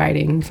myself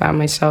writing, found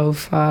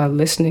myself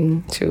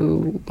listening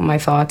to my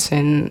thoughts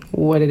and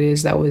what it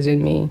is that was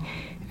in me.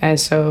 And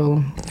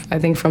so I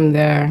think from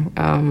there,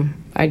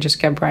 I just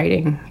kept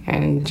writing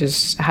and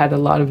just had a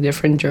lot of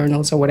different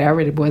journals or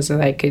whatever it was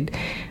that I could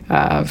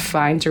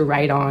find to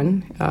write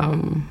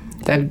on.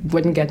 That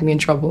wouldn't get me in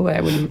trouble.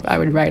 I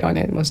would write on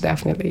it most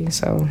definitely.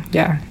 So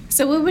yeah.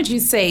 So what would you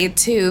say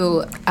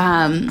to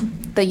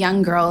the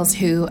young girls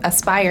who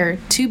aspire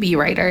to be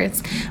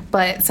writers,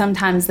 but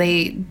sometimes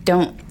they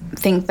don't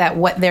think that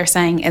what they're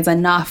saying is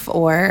enough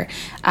or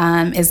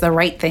is the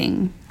right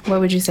thing? What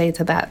would you say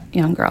to that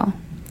young girl?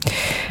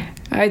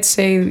 I'd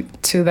say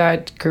to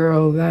that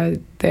girl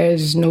that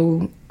there's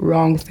no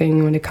wrong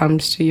thing when it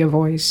comes to your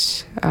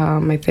voice.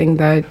 I think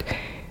that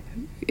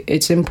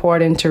it's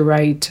important to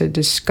write to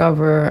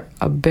discover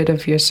a bit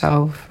of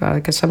yourself,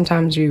 because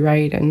sometimes you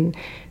write and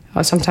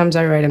sometimes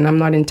I write and I'm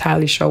not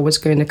entirely sure what's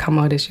going to come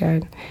out as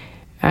yet.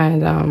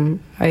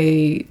 And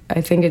I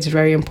think it's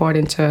very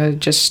important to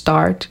just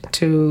start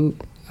to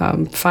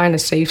find a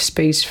safe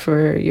space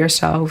for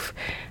yourself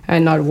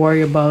and not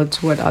worry about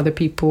what other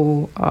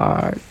people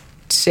are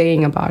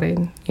saying about it.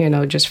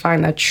 Just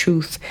find that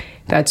truth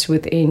that's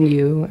within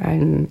you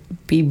and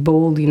be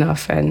bold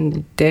enough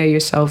and dare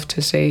yourself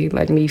to say,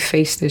 let me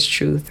face this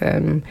truth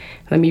and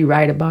let me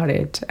write about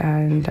it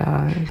and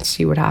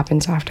see what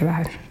happens after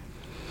that.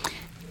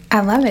 I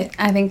love it.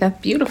 I think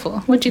that's beautiful.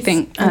 What do you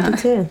think? I do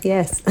too,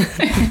 yes.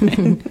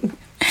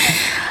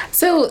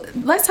 So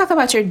let's talk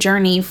about your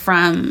journey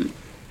from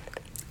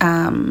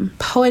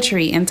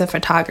poetry into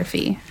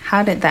photography.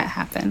 How did that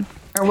happen?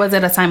 Or was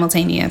it a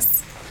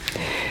simultaneous?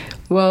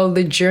 Well,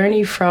 the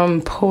journey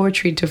from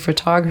poetry to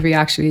photography,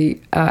 actually,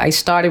 I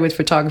started with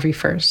photography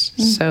first.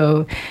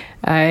 So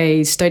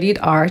I studied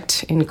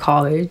art in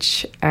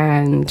college,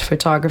 and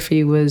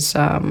photography was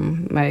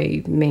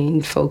my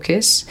main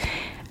focus.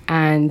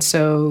 And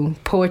so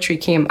poetry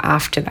came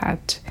after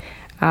that.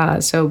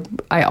 So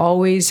I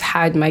always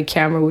had my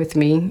camera with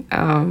me,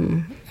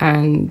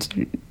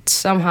 and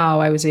somehow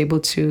I was able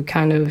to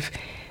kind of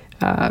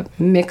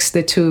mix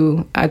the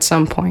two at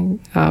some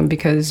point,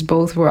 because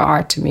both were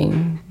art to me.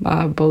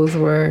 Both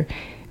were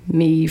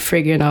me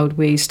figuring out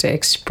ways to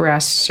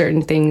express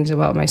certain things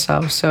about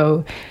myself.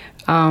 So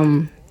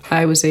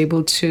I was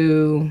able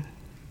to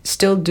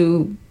still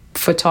do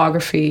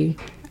photography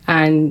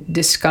and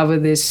discover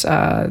this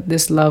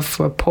love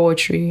for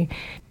poetry.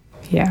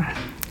 Yeah.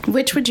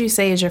 Which would you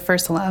say is your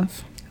first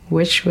love?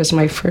 Which was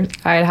my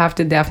first? I'd have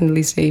to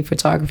definitely say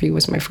photography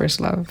was my first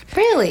love.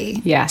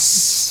 Really?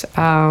 Yes.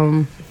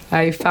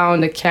 I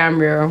found a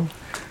camera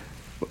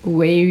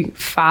way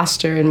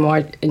faster and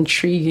more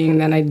intriguing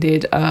than I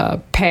did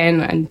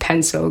pen and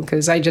pencil,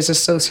 because I just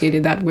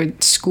associated that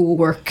with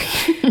schoolwork.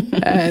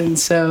 And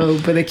so,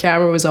 but the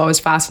camera was always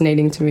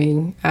fascinating to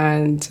me.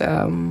 And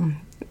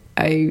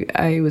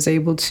I was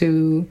able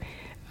to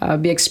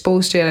be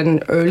exposed to it at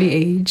an early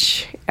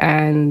age.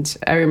 And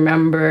I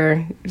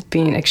remember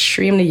being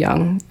extremely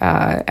young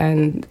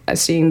and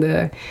seeing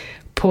the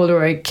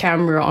Polaroid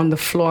camera on the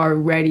floor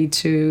ready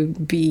to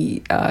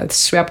be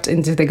swept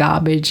into the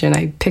garbage, and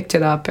I picked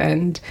it up,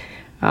 and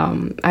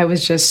I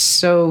was just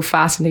so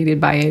fascinated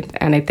by it.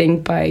 And I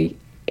think by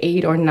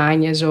 8 or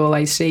 9 years old,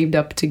 I saved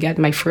up to get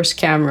my first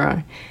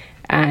camera,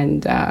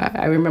 and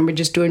I remember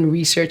just doing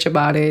research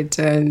about it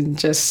and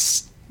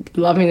just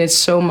loving it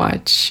so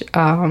much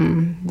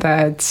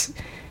that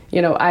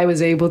I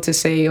was able to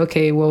say,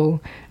 okay,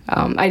 well,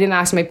 I didn't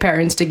ask my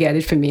parents to get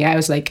it for me. I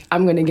was like,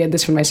 I'm going to get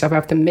this for myself. I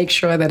have to make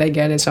sure that I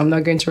get it. So I'm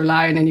not going to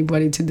rely on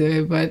anybody to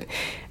do it.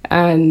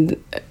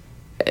 And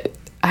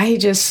I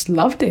just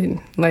loved it.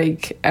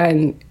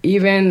 And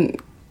even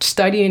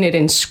studying it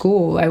in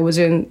school, I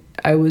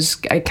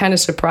kind of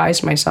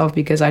surprised myself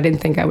because I didn't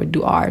think I would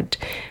do art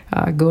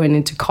going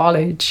into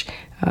college,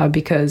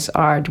 because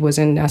art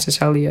wasn't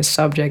necessarily a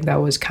subject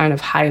that was kind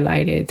of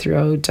highlighted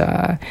throughout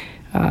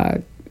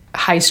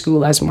high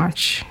school as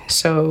much.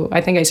 So I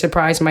think I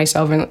surprised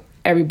myself and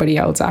everybody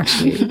else,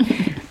 actually.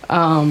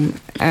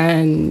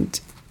 And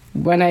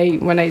when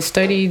I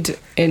studied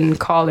in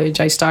college,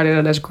 I started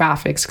out as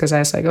graphics because I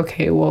was like,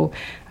 okay, well,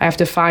 I have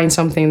to find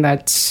something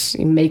that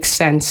makes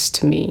sense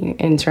to me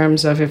in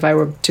terms of if I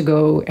were to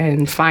go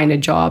and find a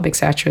job,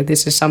 etc.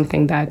 This is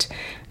something that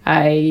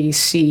I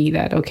see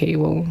that, okay,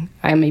 well,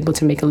 I'm able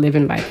to make a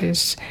living by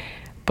this.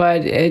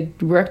 But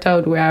it worked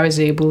out where I was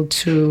able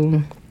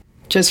to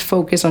just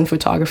focus on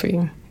photography.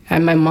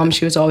 And my mom,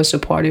 she was always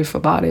supportive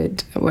about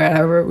it.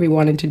 Whatever we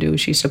wanted to do,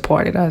 she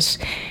supported us.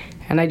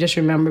 And I just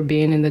remember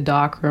being in the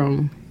dark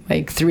room,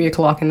 3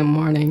 o'clock in the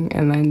morning,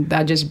 and then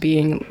that just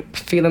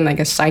feeling like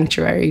a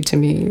sanctuary to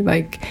me.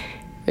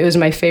 It was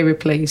my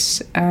favorite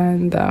place.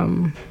 And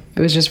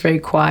it was just very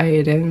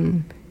quiet,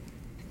 and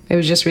it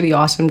was just really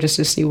awesome just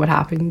to see what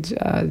happened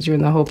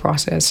during the whole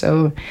process.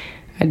 So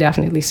I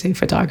definitely say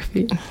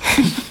photography.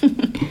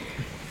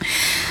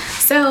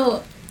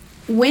 So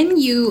when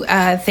you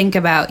think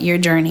about your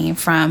journey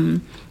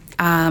from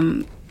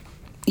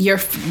you're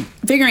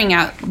figuring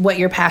out what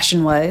your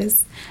passion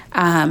was,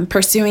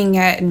 pursuing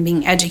it and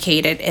being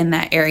educated in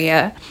that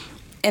area,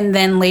 and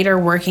then later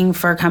working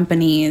for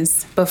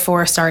companies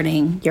before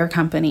starting your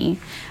company.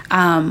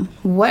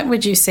 What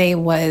would you say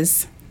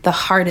was the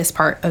hardest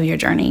part of your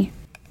journey?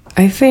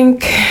 I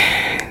think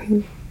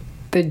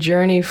the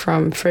journey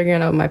from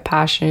figuring out my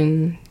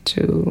passion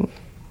to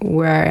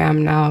where I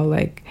am now,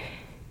 like,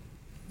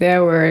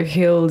 there were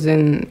hills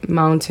and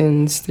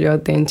mountains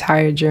throughout the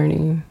entire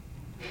journey.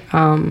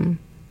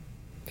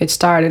 It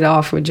started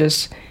off with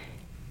just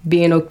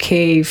being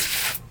okay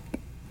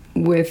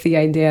with the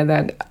idea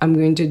that I'm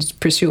going to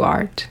pursue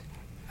art,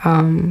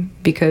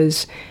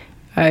 because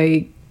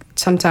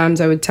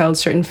sometimes I would tell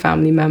certain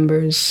family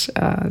members,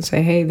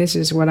 say, hey, this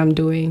is what I'm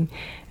doing.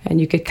 And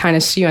you could kind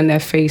of see on their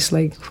face,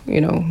 like,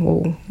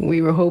 well,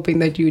 we were hoping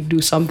that you'd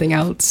do something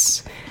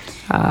else,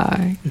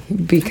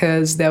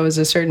 because there was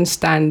a certain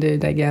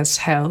standard, I guess,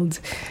 held.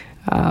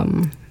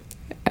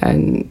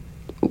 And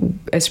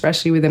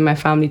especially within my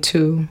family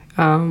too.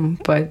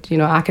 But,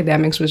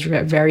 academics was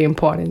very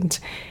important.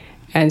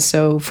 And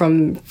so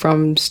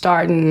from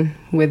starting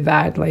with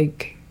that,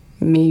 like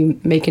me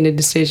making a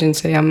decision,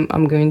 say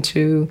I'm going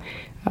to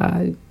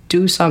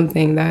do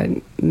something that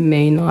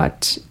may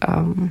not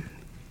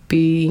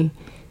be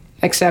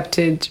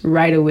accepted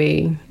right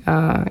away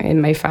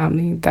in my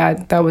family.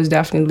 That was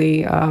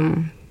definitely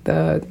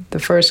the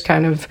first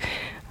kind of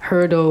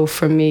hurdle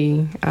for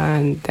me.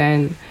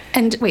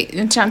 And wait,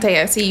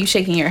 Shawtay, I see you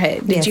shaking your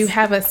head. Did Yes. you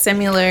have a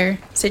similar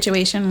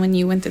situation when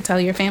you went to tell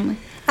your family?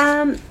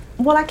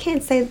 Well, I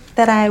can't say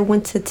that I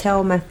went to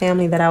tell my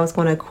family that I was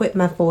going to quit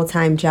my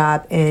full-time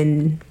job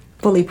and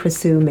fully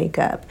pursue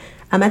makeup.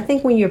 I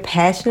think when you're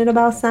passionate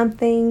about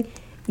something,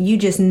 you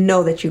just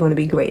know that you're going to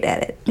be great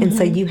at it. And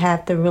so you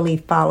have to really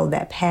follow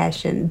that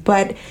passion.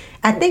 But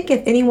I think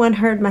if anyone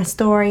heard my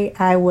story,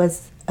 I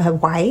was a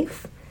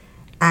wife.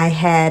 I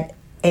had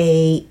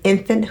a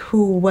infant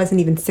who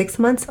wasn't even 6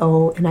 months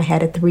old, and I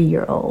had a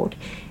 3-year-old.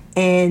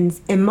 And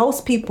in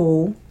most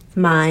people's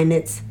mind,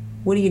 it's,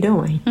 what are you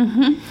doing?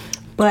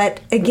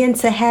 But again,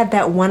 to have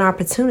that one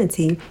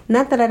opportunity,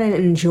 not that I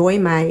didn't enjoy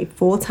my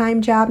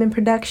full-time job in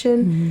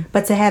production,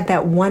 but to have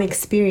that one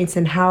experience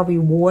and how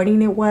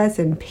rewarding it was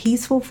and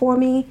peaceful for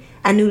me,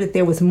 I knew that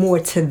there was more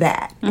to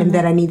that and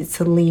that I needed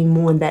to lean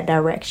more in that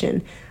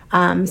direction.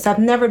 So I've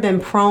never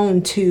been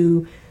prone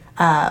to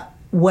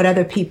what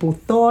other people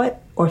thought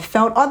or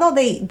felt, although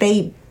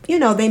they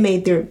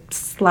made their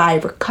sly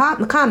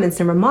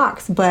comments and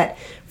remarks. But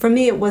for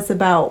me, it was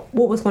about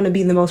what was going to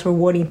be the most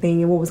rewarding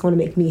thing and what was going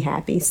to make me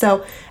happy.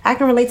 So I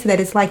can relate to that.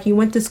 It's like you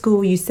went to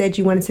school, you said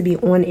you wanted to be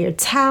on-air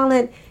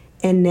talent,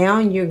 and now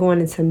you're going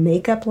into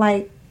makeup.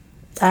 Like,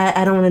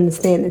 I don't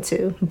understand the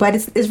two. But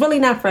it's really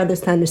not for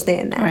others to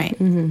understand that. Right.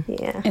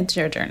 Yeah. It's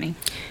your journey.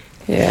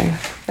 yeah,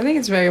 I think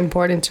it's very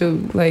important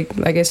to,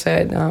 like I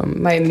said,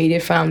 my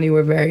immediate family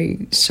were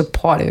very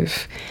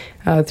supportive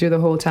through the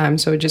whole time.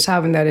 So just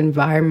having that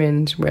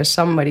environment where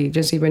somebody,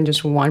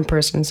 just one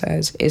person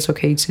says, it's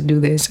okay to do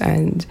this,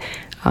 and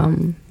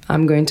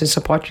I'm going to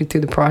support you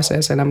through the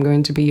process, and I'm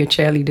going to be your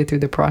cheerleader through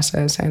the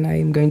process, and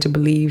I'm going to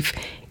believe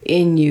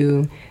in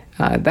you,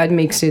 that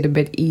makes it a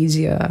bit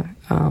easier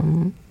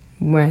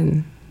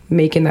when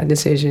making that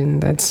decision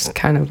that's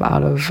kind of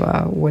out of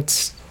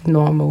what's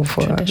normal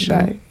for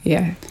that.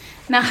 Yeah.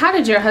 Now, how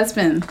did your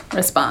husband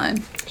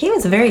respond? He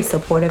was very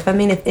supportive. I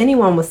mean, if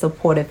anyone was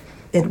supportive,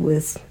 it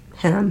was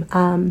him.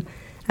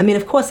 I mean,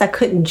 of course, I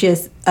couldn't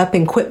just up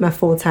and quit my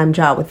full-time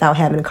job without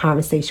having a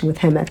conversation with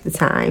him at the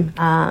time.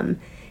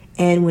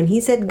 And when he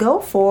said, go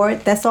for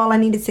it, that's all I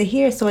needed to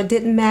hear. So it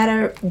didn't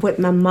matter what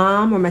my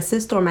mom or my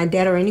sister or my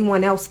dad or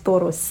anyone else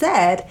thought or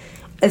said.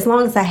 As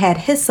long as I had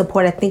his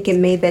support, I think it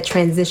made that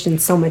transition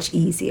so much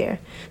easier.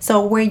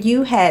 So where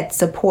you had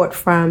support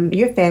from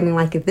your family,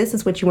 like if this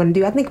is what you want to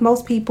do, I think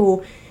most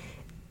people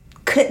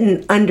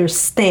couldn't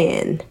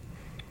understand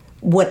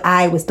what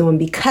I was doing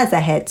because I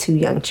had 2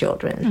 young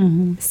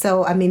children.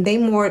 So, I mean, they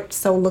more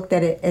so looked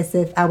at it as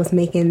if I was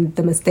making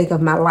the mistake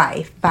of my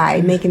life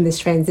by making this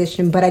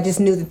transition. But I just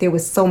knew that there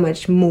was so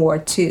much more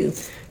to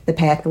the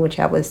path in which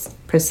I was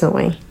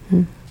pursuing.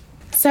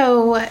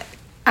 So,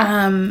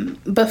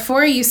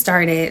 before you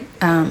started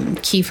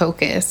Cay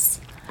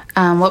Focus,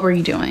 what were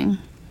you doing?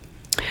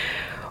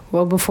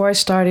 Well, before I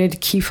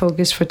started Cay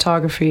Focus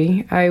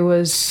Photography, I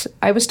was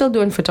still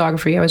doing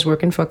photography. I was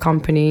working for a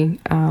company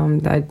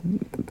that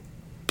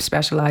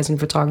specialized in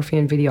photography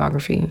and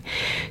videography.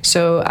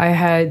 So I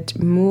had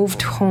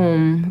moved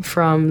home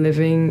from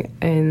living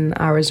in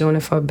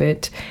Arizona for a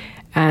bit,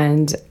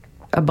 and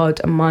about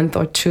a month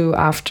or 2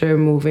 after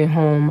moving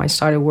home, I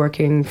started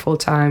working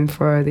full-time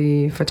for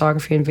the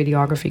photography and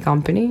videography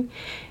company.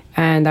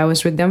 And I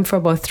was with them for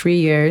about 3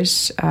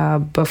 years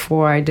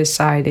before I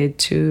decided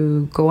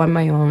to go on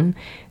my own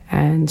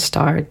and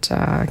start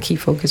Cay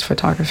Focus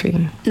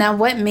Photography. Now,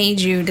 what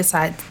made you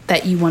decide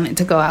that you wanted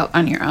to go out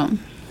on your own?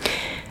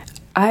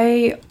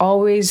 I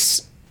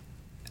always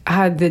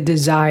had the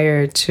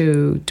desire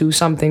to do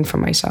something for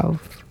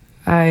myself.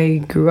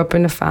 I grew up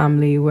in a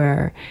family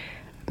where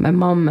my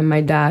mom and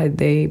my dad,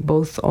 they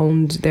both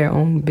owned their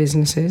own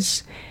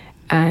businesses.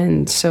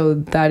 And so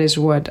that is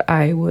what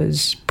I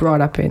was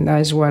brought up in. That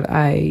is what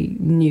I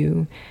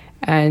knew.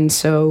 And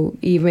so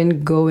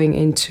even going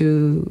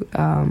into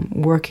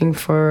working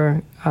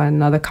for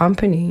another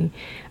company,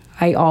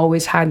 I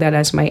always had that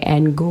as my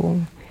end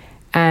goal.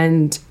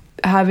 And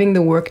having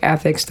the work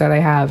ethics that I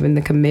have and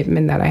the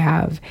commitment that I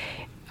have,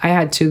 I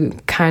had to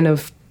kind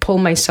of pull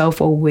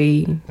myself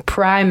away,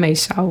 pry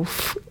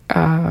myself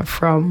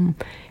from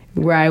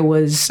where I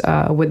was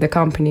with the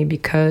company,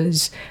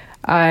 because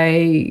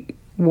I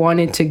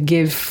wanted to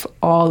give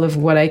all of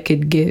what I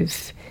could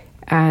give.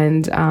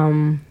 And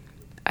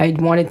I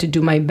wanted to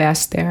do my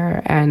best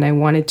there, and I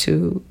wanted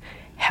to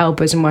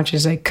help as much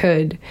as I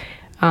could.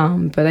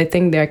 But I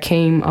think there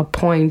came a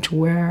point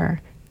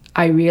where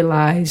I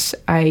realized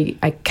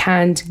I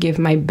can't give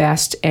my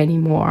best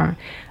anymore.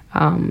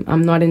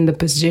 I'm not in the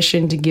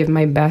position to give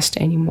my best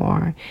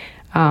anymore.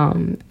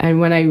 And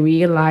when I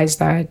realized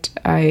that,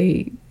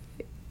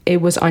 it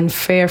was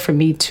unfair for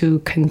me to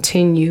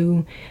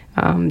continue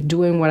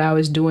doing what I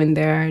was doing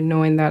there,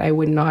 knowing that I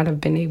would not have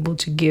been able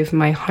to give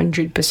my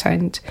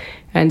 100%.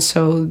 And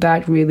so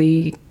that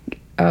really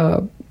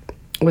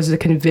was the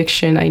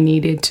conviction I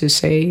needed to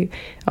say,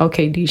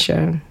 okay,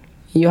 Disha,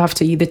 you have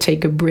to either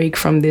take a break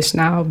from this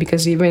now,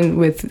 because even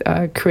with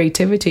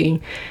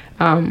creativity,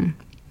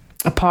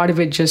 a part of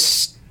it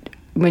just,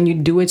 when you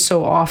do it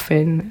so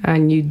often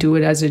and you do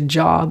it as a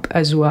job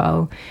as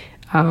well,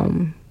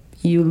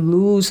 you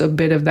lose a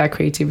bit of that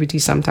creativity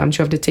sometimes.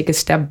 You have to take a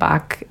step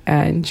back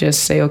and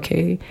just say,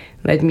 okay,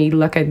 let me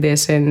look at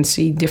this and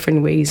see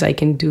different ways I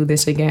can do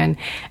this again.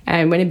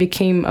 And when it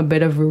became a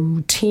bit of a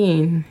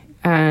routine,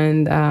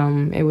 and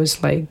it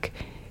was like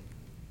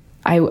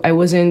I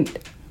wasn't,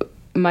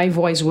 my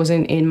voice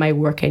wasn't in my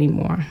work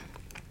anymore.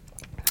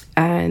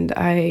 And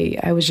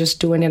I was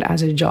just doing it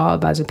as a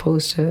job as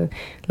opposed to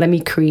let me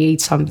create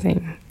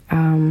something.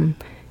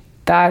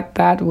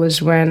 That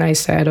was when I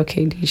said,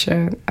 okay,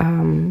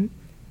 Disha,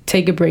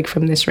 take a break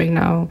from this right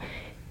now.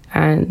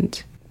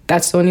 And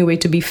that's the only way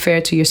to be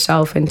fair to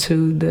yourself and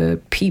to the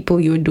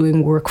people you're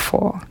doing work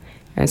for.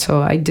 And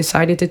so I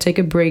decided to take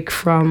a break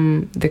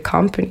from the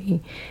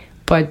company.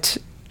 But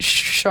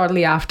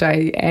shortly after,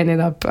 I ended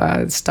up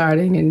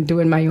starting and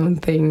doing my own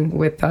thing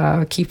with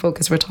Cay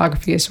Focus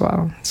Photography as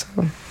well. So.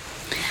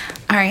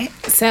 All right,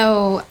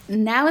 so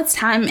now it's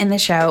time in the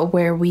show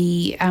where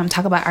we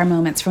talk about our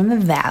moments from the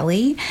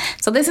Valley.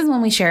 So this is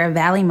when we share a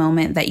Valley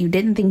moment that you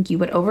didn't think you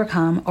would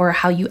overcome, or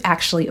how you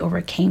actually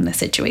overcame the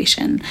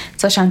situation.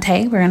 So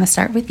Shawtay, we're going to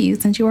start with you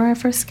since you are our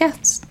first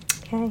guest.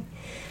 Okay.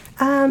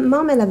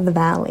 Moment of the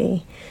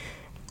Valley.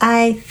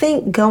 I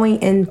think going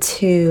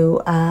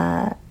into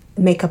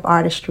makeup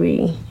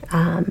artistry,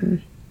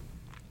 I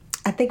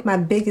think my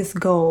biggest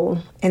goal,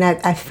 and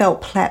I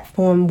felt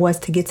platform, was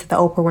to get to the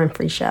Oprah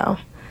Winfrey Show.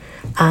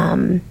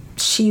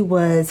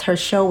 Her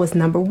show was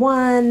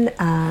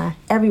 #1.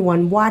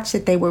 Everyone watched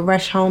it. They would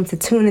rush home to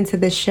tune into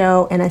the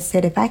show. And I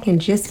said, if I can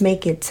just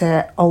make it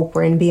to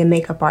Oprah and be a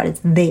makeup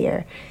artist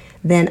there,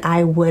 then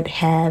I would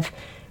have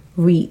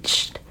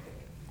reached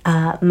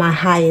my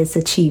highest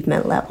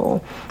achievement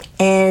level.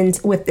 And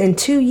within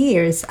 2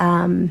 years,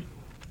 I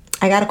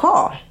got a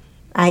call.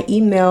 I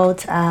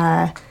emailed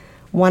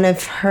one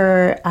of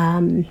her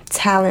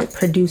talent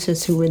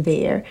producers who were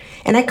there.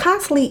 And I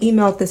constantly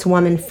emailed this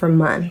woman for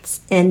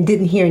months and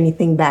didn't hear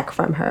anything back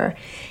from her.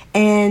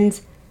 And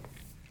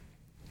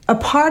a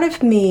part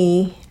of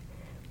me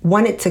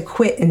wanted to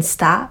quit and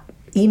stop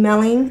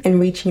emailing and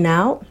reaching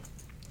out,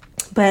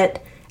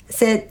 but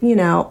said,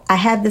 I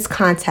have this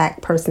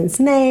contact person's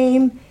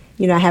name,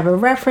 I have a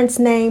reference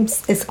name,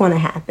 it's going to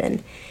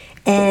happen.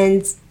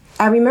 And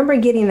I remember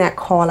getting that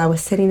call. I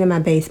was sitting in my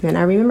basement.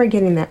 I remember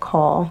getting that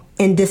call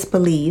in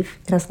disbelief.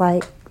 And I was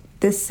like,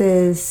 this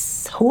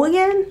is who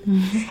again?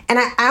 Mm-hmm. And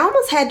I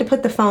almost had to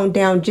put the phone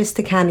down just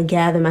to kind of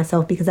gather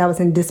myself, because I was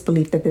in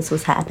disbelief that this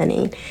was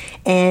happening.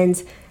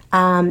 And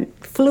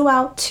flew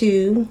out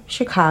to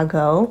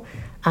Chicago,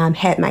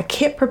 had my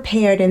kit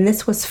prepared, and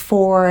this was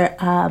for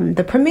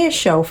the premiere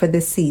show for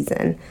this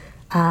season.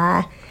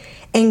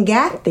 And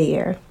got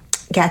there,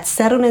 got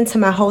settled into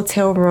my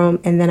hotel room,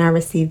 and then I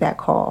received that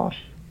call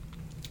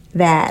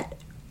that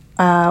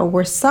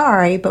we're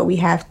sorry, but we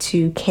have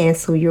to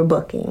cancel your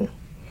booking.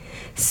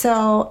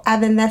 So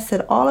I've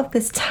invested all of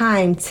this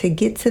time to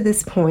get to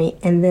this point,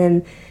 and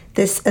then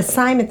this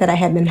assignment that I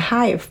had been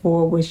hired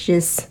for was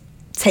just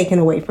taken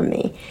away from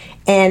me.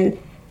 And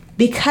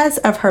because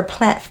of her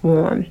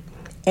platform,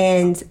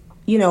 and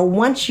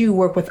once you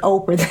work with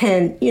Oprah,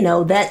 then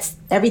that's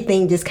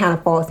everything just kind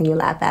of falls in your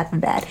lap after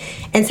that.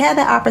 And to have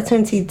that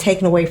opportunity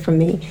taken away from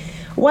me,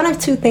 one of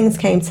two things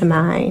came to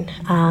mind.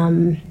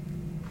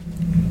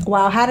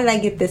 Wow, how did I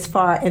get this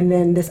far and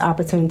then this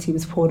opportunity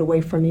was pulled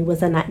away from me?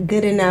 Was I not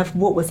good enough?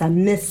 What was I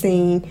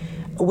missing?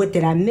 What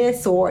did I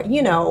miss? Or,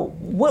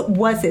 what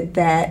was it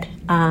that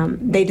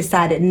they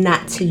decided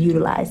not to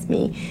utilize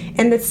me?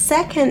 And the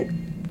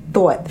second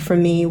thought for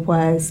me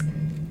was,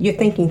 you're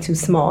thinking too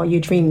small,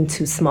 you're dreaming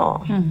too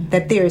small.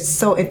 That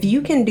if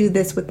you can do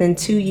this within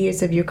 2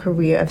 years of your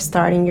career of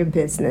starting your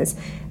business,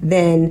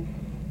 then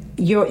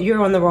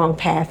you're on the wrong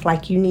path.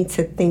 Like, you need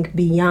to think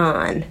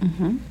beyond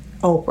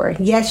Oprah.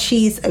 Yes,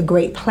 she's a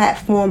great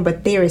platform,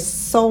 but there is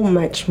so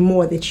much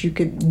more that you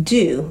could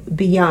do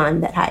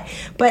beyond that height.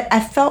 But I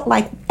felt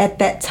like at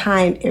that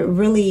time it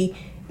really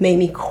made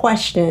me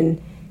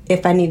question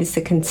if I needed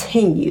to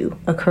continue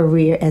a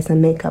career as a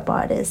makeup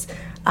artist.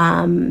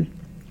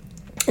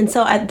 And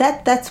so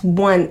that's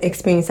one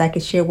experience I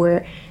could share,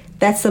 where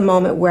that's a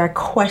moment where I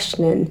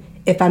questioned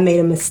if I made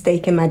a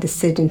mistake in my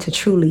decision to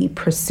truly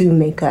pursue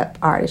makeup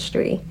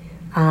artistry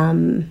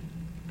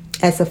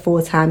as a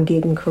full-time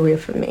gig and career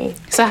for me.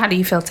 So how do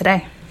you feel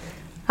today?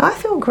 I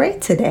feel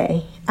great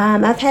today.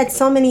 I've had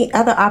so many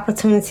other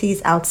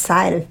opportunities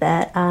outside of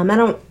that. I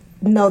don't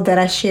know that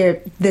I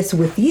shared this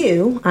with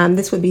you.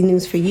 This would be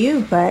news for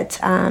you, but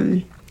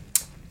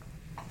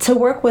to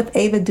work with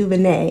Ava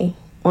DuVernay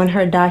on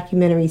her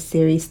documentary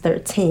series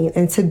 13,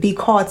 and to be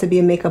called to be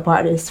a makeup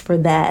artist for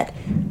that,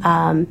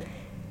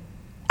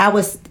 I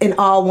was in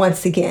awe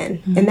once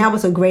again. And that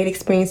was a great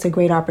experience, a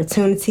great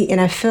opportunity, and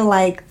I feel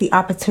like the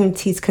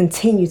opportunities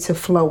continue to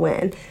flow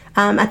in.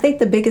 I think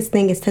the biggest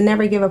thing is to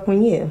never give up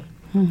on you.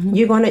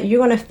 You're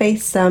gonna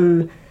face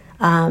some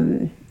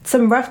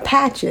rough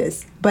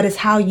patches, but it's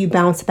how you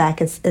bounce back.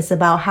 It's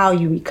about how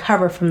you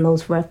recover from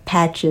those rough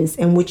patches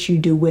and what you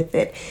do with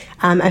it.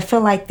 I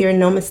feel like there are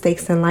no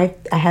mistakes in life.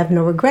 I have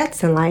no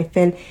regrets in life,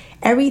 and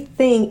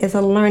everything is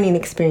a learning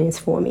experience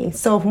for me.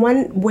 So if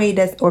one way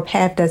or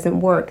path doesn't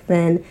work,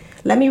 then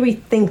let me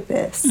rethink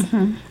this,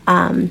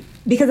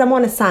 because I'm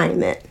on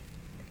assignment,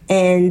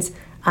 and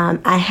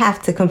I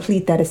have to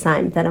complete that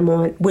assignment that I'm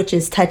on, which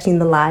is touching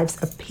the lives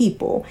of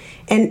people.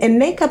 And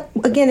makeup,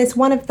 again, is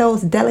one of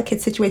those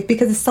delicate situations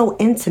because it's so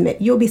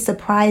intimate. You'll be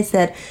surprised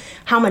at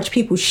how much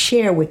people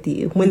share with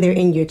you when they're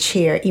in your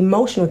chair.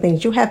 Emotional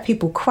things. You'll have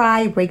people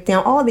cry, break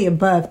down, all the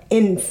above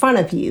in front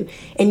of you.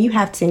 And you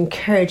have to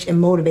encourage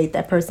and motivate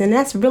that person. And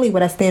that's really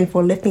what I stand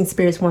for, lifting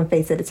spirits one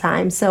face at a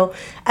time. So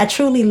I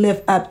truly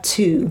live up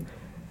to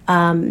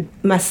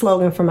my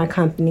slogan for my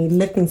company,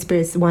 lifting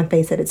spirits one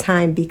face at a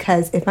time,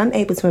 because if I'm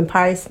able to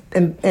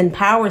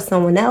empower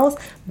someone else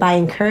by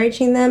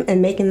encouraging them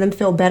and making them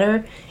feel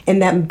better in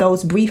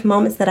those brief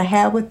moments that I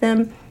have with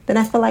them, then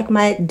I feel like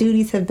my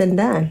duties have been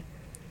done.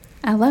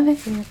 I love it.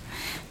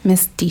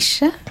 Miss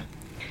Disha?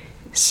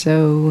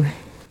 So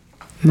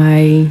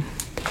my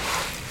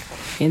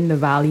in the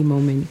valley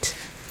moment,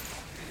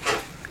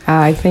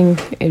 I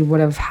think it would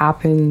have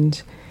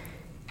happened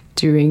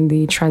during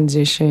the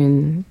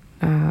transition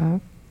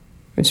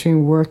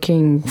between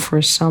working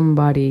for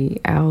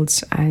somebody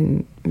else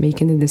and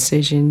making the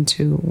decision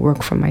to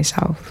work for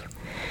myself.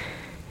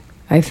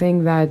 I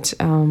think that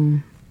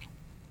I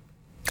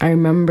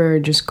remember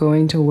just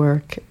going to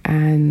work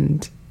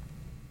and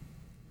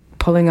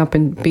pulling up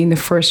and being the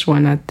first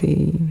one at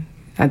the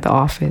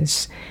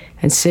office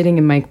and sitting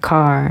in my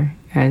car,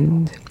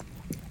 and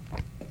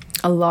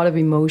a lot of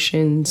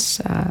emotions,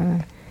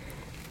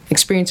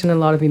 experiencing a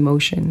lot of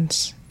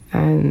emotions.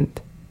 And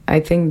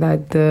I think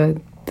that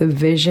the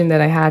vision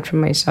that I had for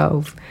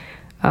myself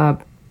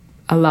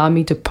allowed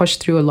me to push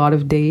through a lot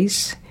of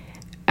days.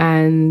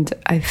 And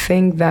I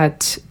think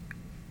that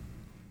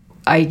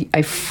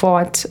I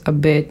fought a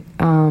bit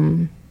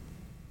in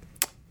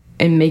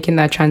making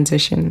that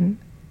transition.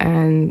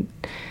 And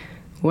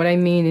what I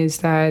mean is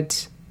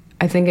that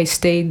I think I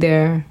stayed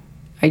there.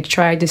 I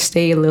tried to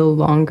stay a little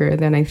longer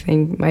than I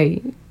think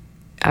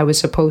I was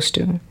supposed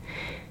to.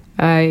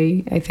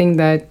 I think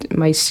that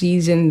my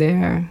season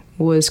there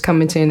was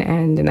coming to an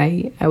end, and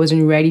I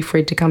wasn't ready for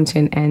it to come to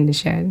an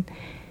end yet.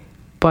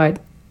 But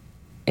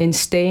in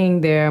staying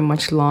there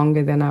much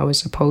longer than I was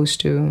supposed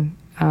to,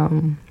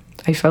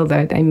 I felt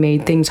that I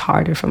made things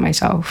harder for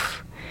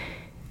myself.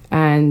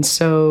 And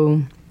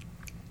so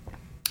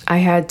I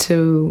had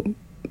to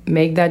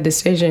make that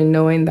decision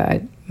knowing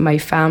that my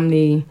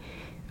family,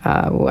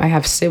 I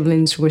have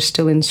siblings who are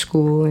still in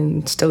school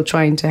and still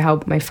trying to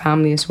help my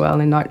family as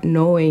well, and not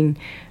knowing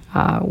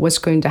what's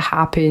going to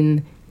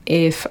happen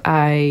if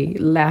I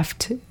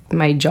left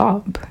my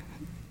job.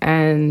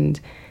 And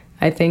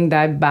I think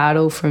that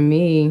battle for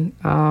me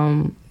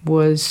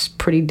was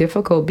pretty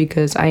difficult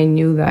because I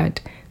knew that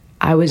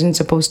I wasn't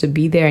supposed to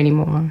be there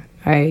anymore.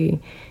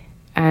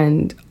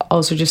 And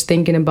also just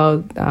thinking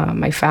about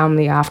my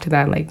family after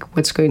that, like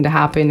what's going to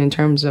happen in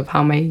terms of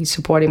how am I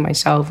supporting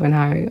myself and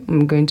how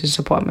I'm going to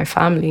support my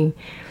family.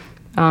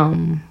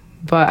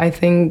 But I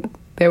think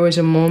there was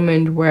a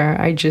moment where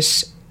I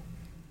just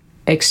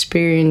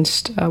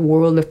experienced a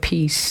world of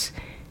peace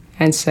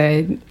and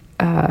said,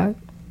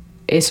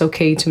 it's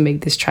okay to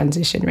make this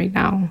transition right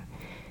now.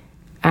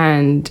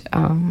 And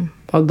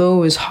although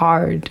it was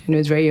hard and it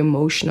was very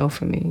emotional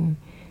for me,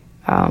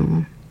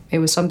 it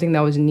was something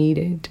that was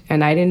needed.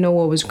 And I didn't know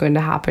what was going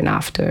to happen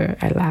after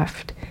I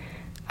left.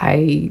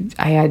 I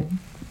had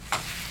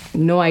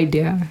no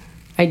idea.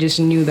 I just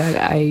knew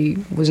that I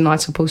was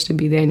not supposed to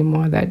be there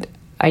anymore, that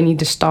I need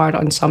to start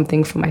on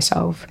something for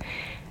myself.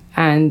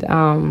 And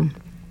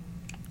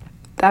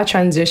that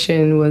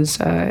transition was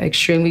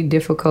extremely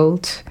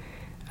difficult,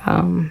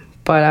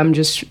 but I'm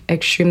just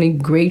extremely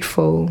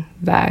grateful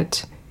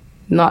that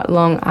not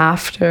long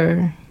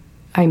after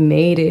I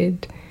made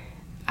it,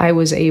 I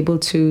was able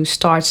to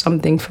start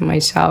something for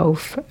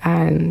myself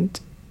and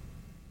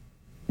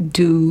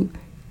do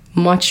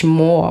much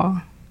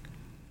more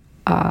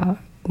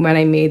when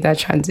I made that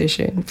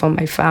transition for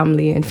my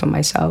family and for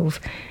myself,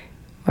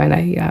 when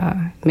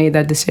I made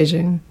that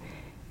decision.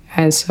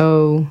 And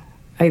so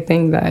I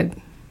think that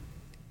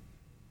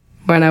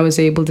when I was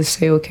able to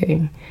say,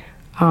 okay,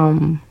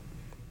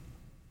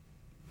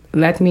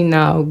 let me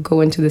now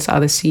go into this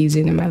other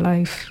season in my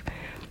life,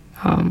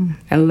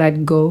 and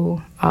let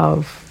go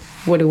of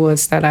what it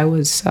was that I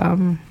was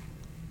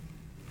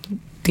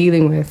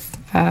dealing with,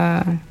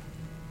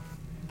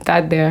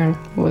 that there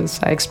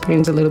was, I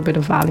experienced a little bit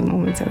of valley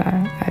moments, and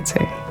I'd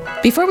say.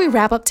 Before we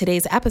wrap up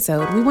today's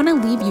episode, we want to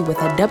leave you with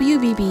a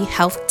WBB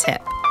health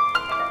tip.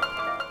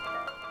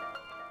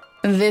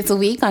 This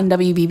week on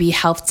WBB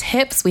Health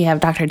Tips, we have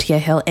Dr. Tia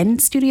Hill in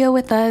studio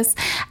with us.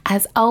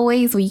 As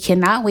always, we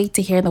cannot wait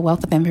to hear the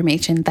wealth of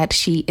information that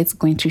she is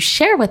going to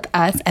share with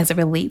us as it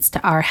relates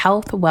to our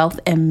health,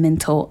 wealth, and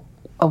mental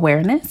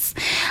awareness.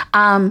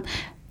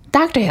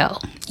 Dr.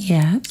 Hill.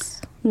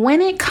 Yes. When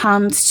it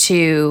comes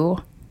to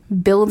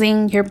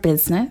building your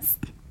business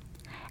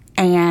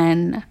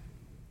and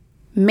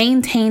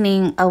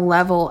maintaining a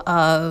level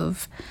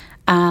of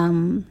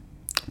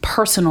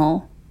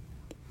personal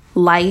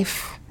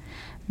life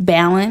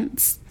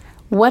balance,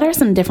 what are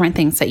some different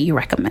things that you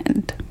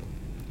recommend?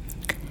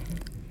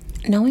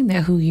 Knowing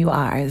that who you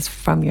are is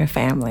from your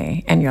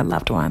family and your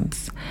loved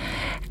ones,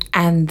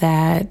 and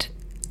that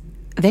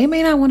they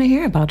may not want to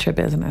hear about your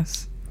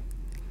business.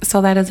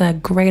 So that is a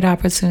great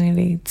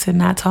opportunity to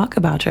not talk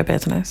about your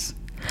business.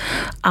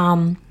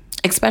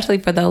 Especially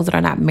for those that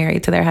are not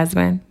married to their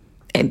husband.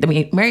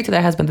 Married to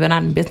their husband, they're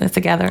not in business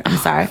together. I'm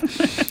sorry.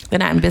 They're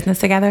not in business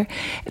together.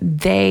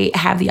 They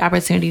have the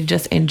opportunity to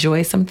just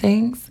enjoy some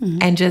things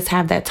and just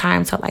have that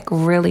time to like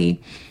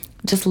really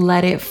just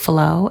let it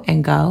flow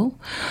and go.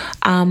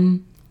 I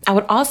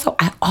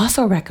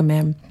also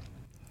recommend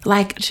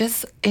like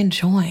just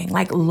enjoying,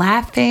 like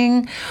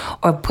laughing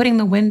or putting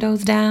the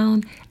windows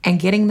down and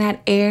getting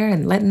that air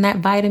and letting that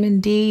vitamin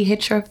D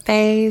hit your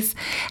face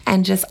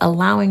and just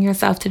allowing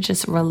yourself to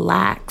just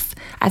relax.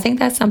 I think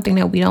that's something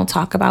that we don't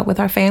talk about with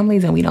our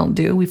families, and we don't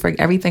do. We forget,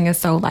 everything is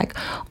so like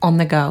on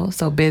the go,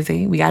 so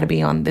busy. We got to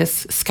be on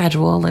this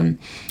schedule and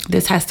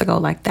this has to go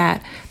like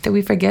that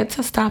we forget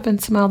to stop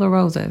and smell the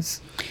roses.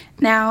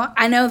 Now,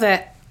 I know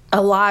that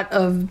a lot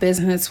of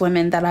business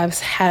women that I've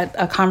had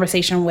a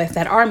conversation with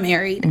that are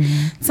married,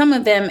 some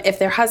of them, if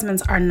their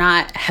husbands are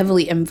not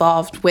heavily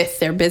involved with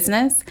their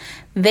business,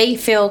 they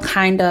feel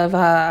kind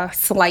of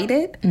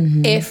slighted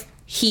if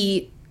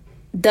he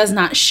does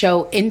not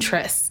show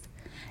interest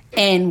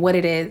in what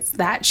it is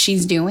that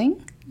she's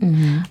doing.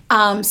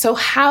 So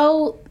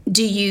how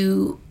do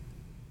you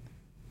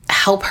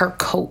help her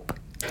cope?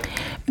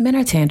 Men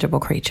are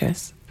tangible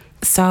creatures.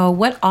 So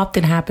what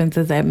often happens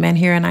is that men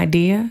hear an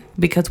idea,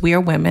 because we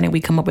are women and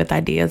we come up with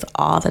ideas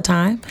all the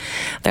time.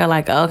 They're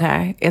like,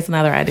 okay, it's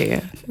another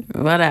idea.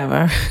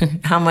 Whatever.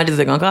 How much is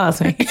it going to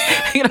cost me?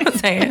 You know what I'm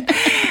saying?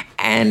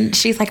 And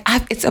she's like,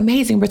 it's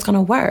amazing, but it's going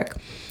to work.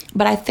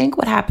 But I think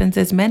what happens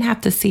is men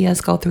have to see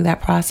us go through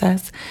that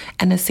process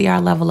and to see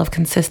our level of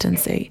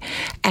consistency.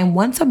 And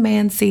once a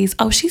man sees,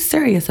 oh, she's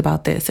serious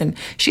about this and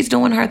she's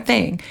doing her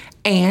thing,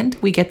 and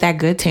we get that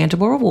good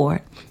tangible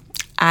reward,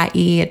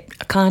 i.e.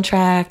 a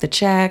contract, a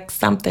check,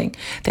 something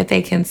that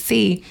they can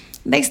see,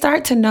 they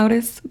start to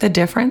notice the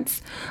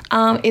difference.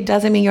 It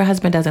doesn't mean your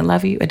husband doesn't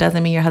love you. It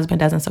doesn't mean your husband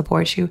doesn't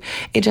support you.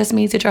 It just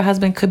means that your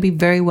husband could be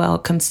very well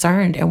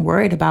concerned and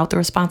worried about the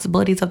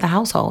responsibilities of the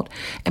household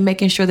and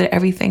making sure that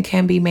everything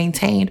can be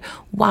maintained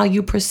while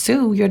you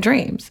pursue your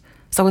dreams.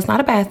 So it's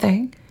not a bad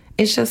thing.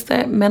 It's just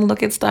that men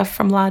look at stuff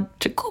from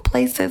logical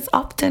places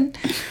often,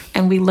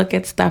 and we look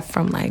at stuff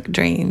from like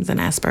dreams and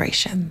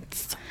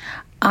aspirations.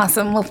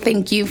 Awesome. Well,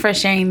 thank you for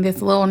sharing this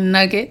little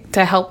nugget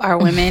to help our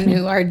women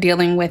who are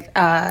dealing with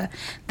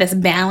this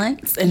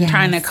balance and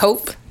trying to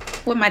cope.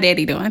 What my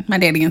daddy doing? My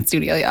daddy in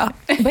studio, y'all.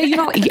 But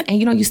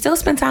you still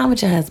spend time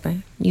with your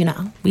husband.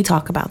 We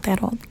talk about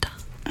that all the time.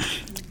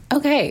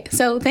 Okay,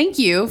 so thank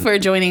you for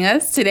joining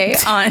us today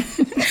on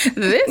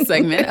this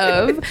segment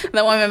of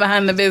The Woman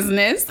Behind the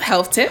Business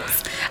Health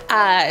Tips.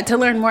 To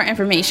learn more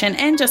information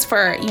and just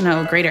for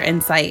greater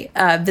insight,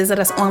 visit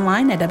us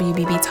online at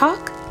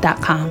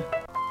wbbtalk.com.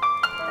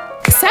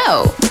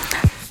 So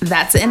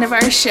that's the end of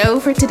our show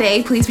for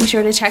today. Please be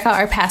sure to check out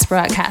our past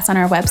broadcasts on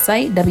our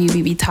website,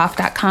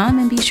 wbbtalk.com,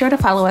 and be sure to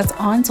follow us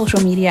on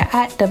social media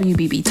at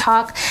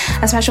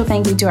wbbtalk. A special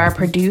thank you to our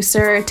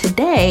producer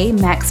today,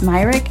 Max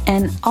Myrick,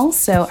 and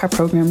also our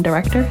program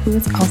director, who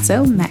is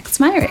also Max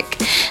Myrick.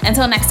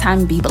 Until next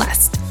time, be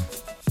blessed.